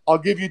 I'll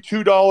give you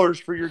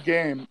 $2 for your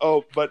game.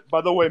 Oh, but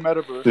by the way,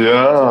 metaverse.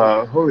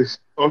 Yeah. Holy.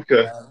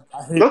 Okay.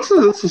 That's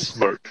a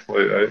smart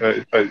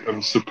play.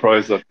 I'm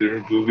surprised that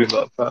they're moving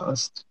that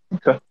fast.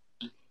 Okay.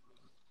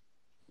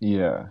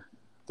 Yeah.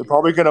 They're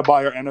probably gonna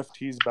buy our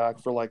NFTs back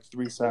for like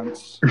 3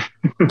 cents.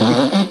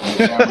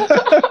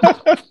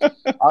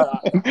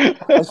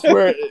 I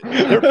swear,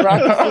 their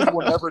practices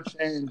will never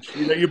change.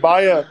 You know, you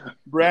buy a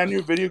brand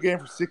new video game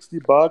for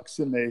 $60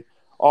 and they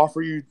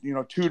offer you,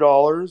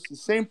 $2. The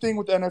same thing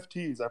with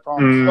NFTs, I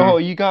promise. Oh,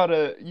 you got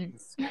a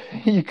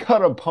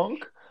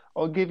punk?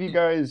 I'll give you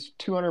guys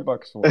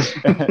 $200 for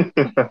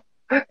it.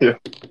 Yeah.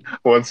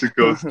 Once it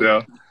goes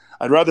down.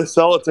 I'd rather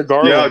sell it to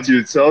Garland. Yeah,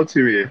 dude, sell it to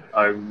me.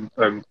 I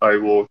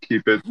will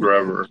keep it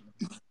forever.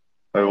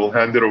 I will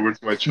hand it over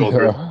to my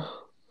children.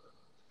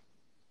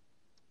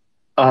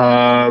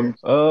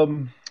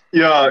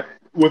 Yeah.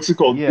 What's it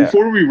called? Yeah.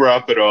 Before we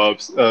wrap it up,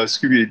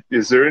 Scooby,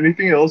 is there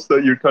anything else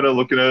that you're kind of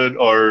looking at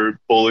or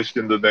bullish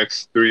in the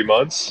next 3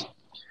 months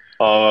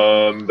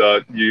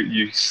that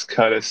you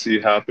kind of see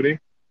happening?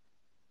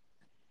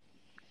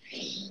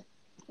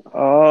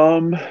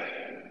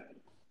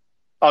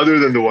 Other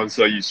than the ones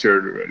that you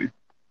shared already.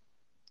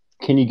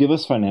 Can you give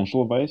us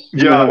financial advice?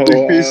 Yeah,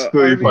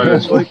 basically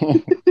financial. I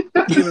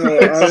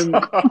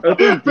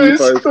think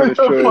basically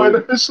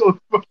financial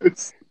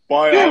advice.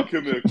 Buy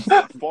Alchemix.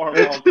 Farm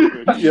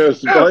Alchemix.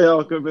 Yes, buy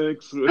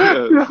Alchemix.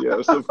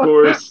 Yes, of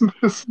course.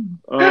 This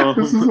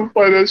is some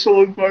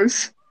financial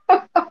advice.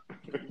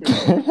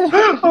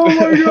 Oh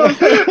my god!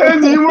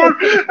 And you were,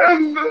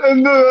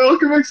 and the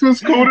Alchemix was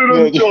quoted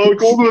on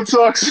Goldman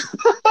Sachs.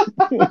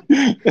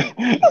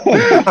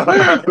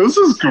 This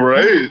is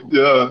great.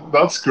 Yeah,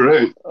 that's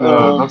great.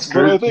 That's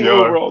great. But I think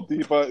overall,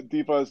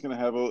 DeFi is going to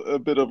have a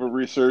bit of a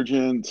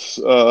resurgence.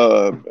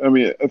 I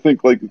mean, I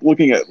think like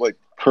looking at like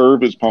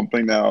Curve is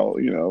pumping now.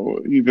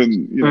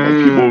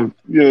 People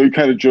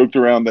kind of joked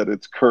around that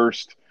it's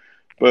cursed.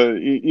 But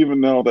even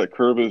now that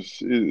Curve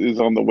is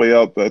on the way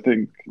out, I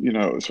think,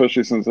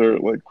 especially since they're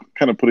like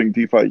kind of putting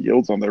DeFi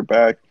yields on their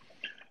back,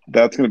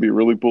 that's going to be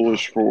really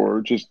bullish for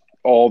just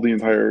all the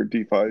entire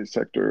DeFi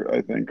sector,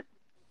 I think.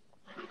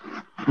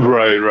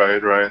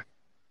 Right.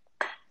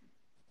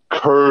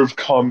 Curve,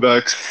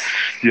 Convex.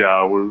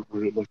 Yeah, we're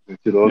looking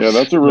into those. Yeah,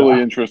 that's a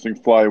really interesting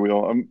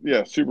flywheel.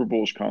 Super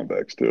bullish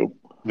Convex too.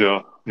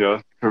 Yeah,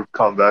 Curve,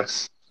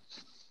 Convex.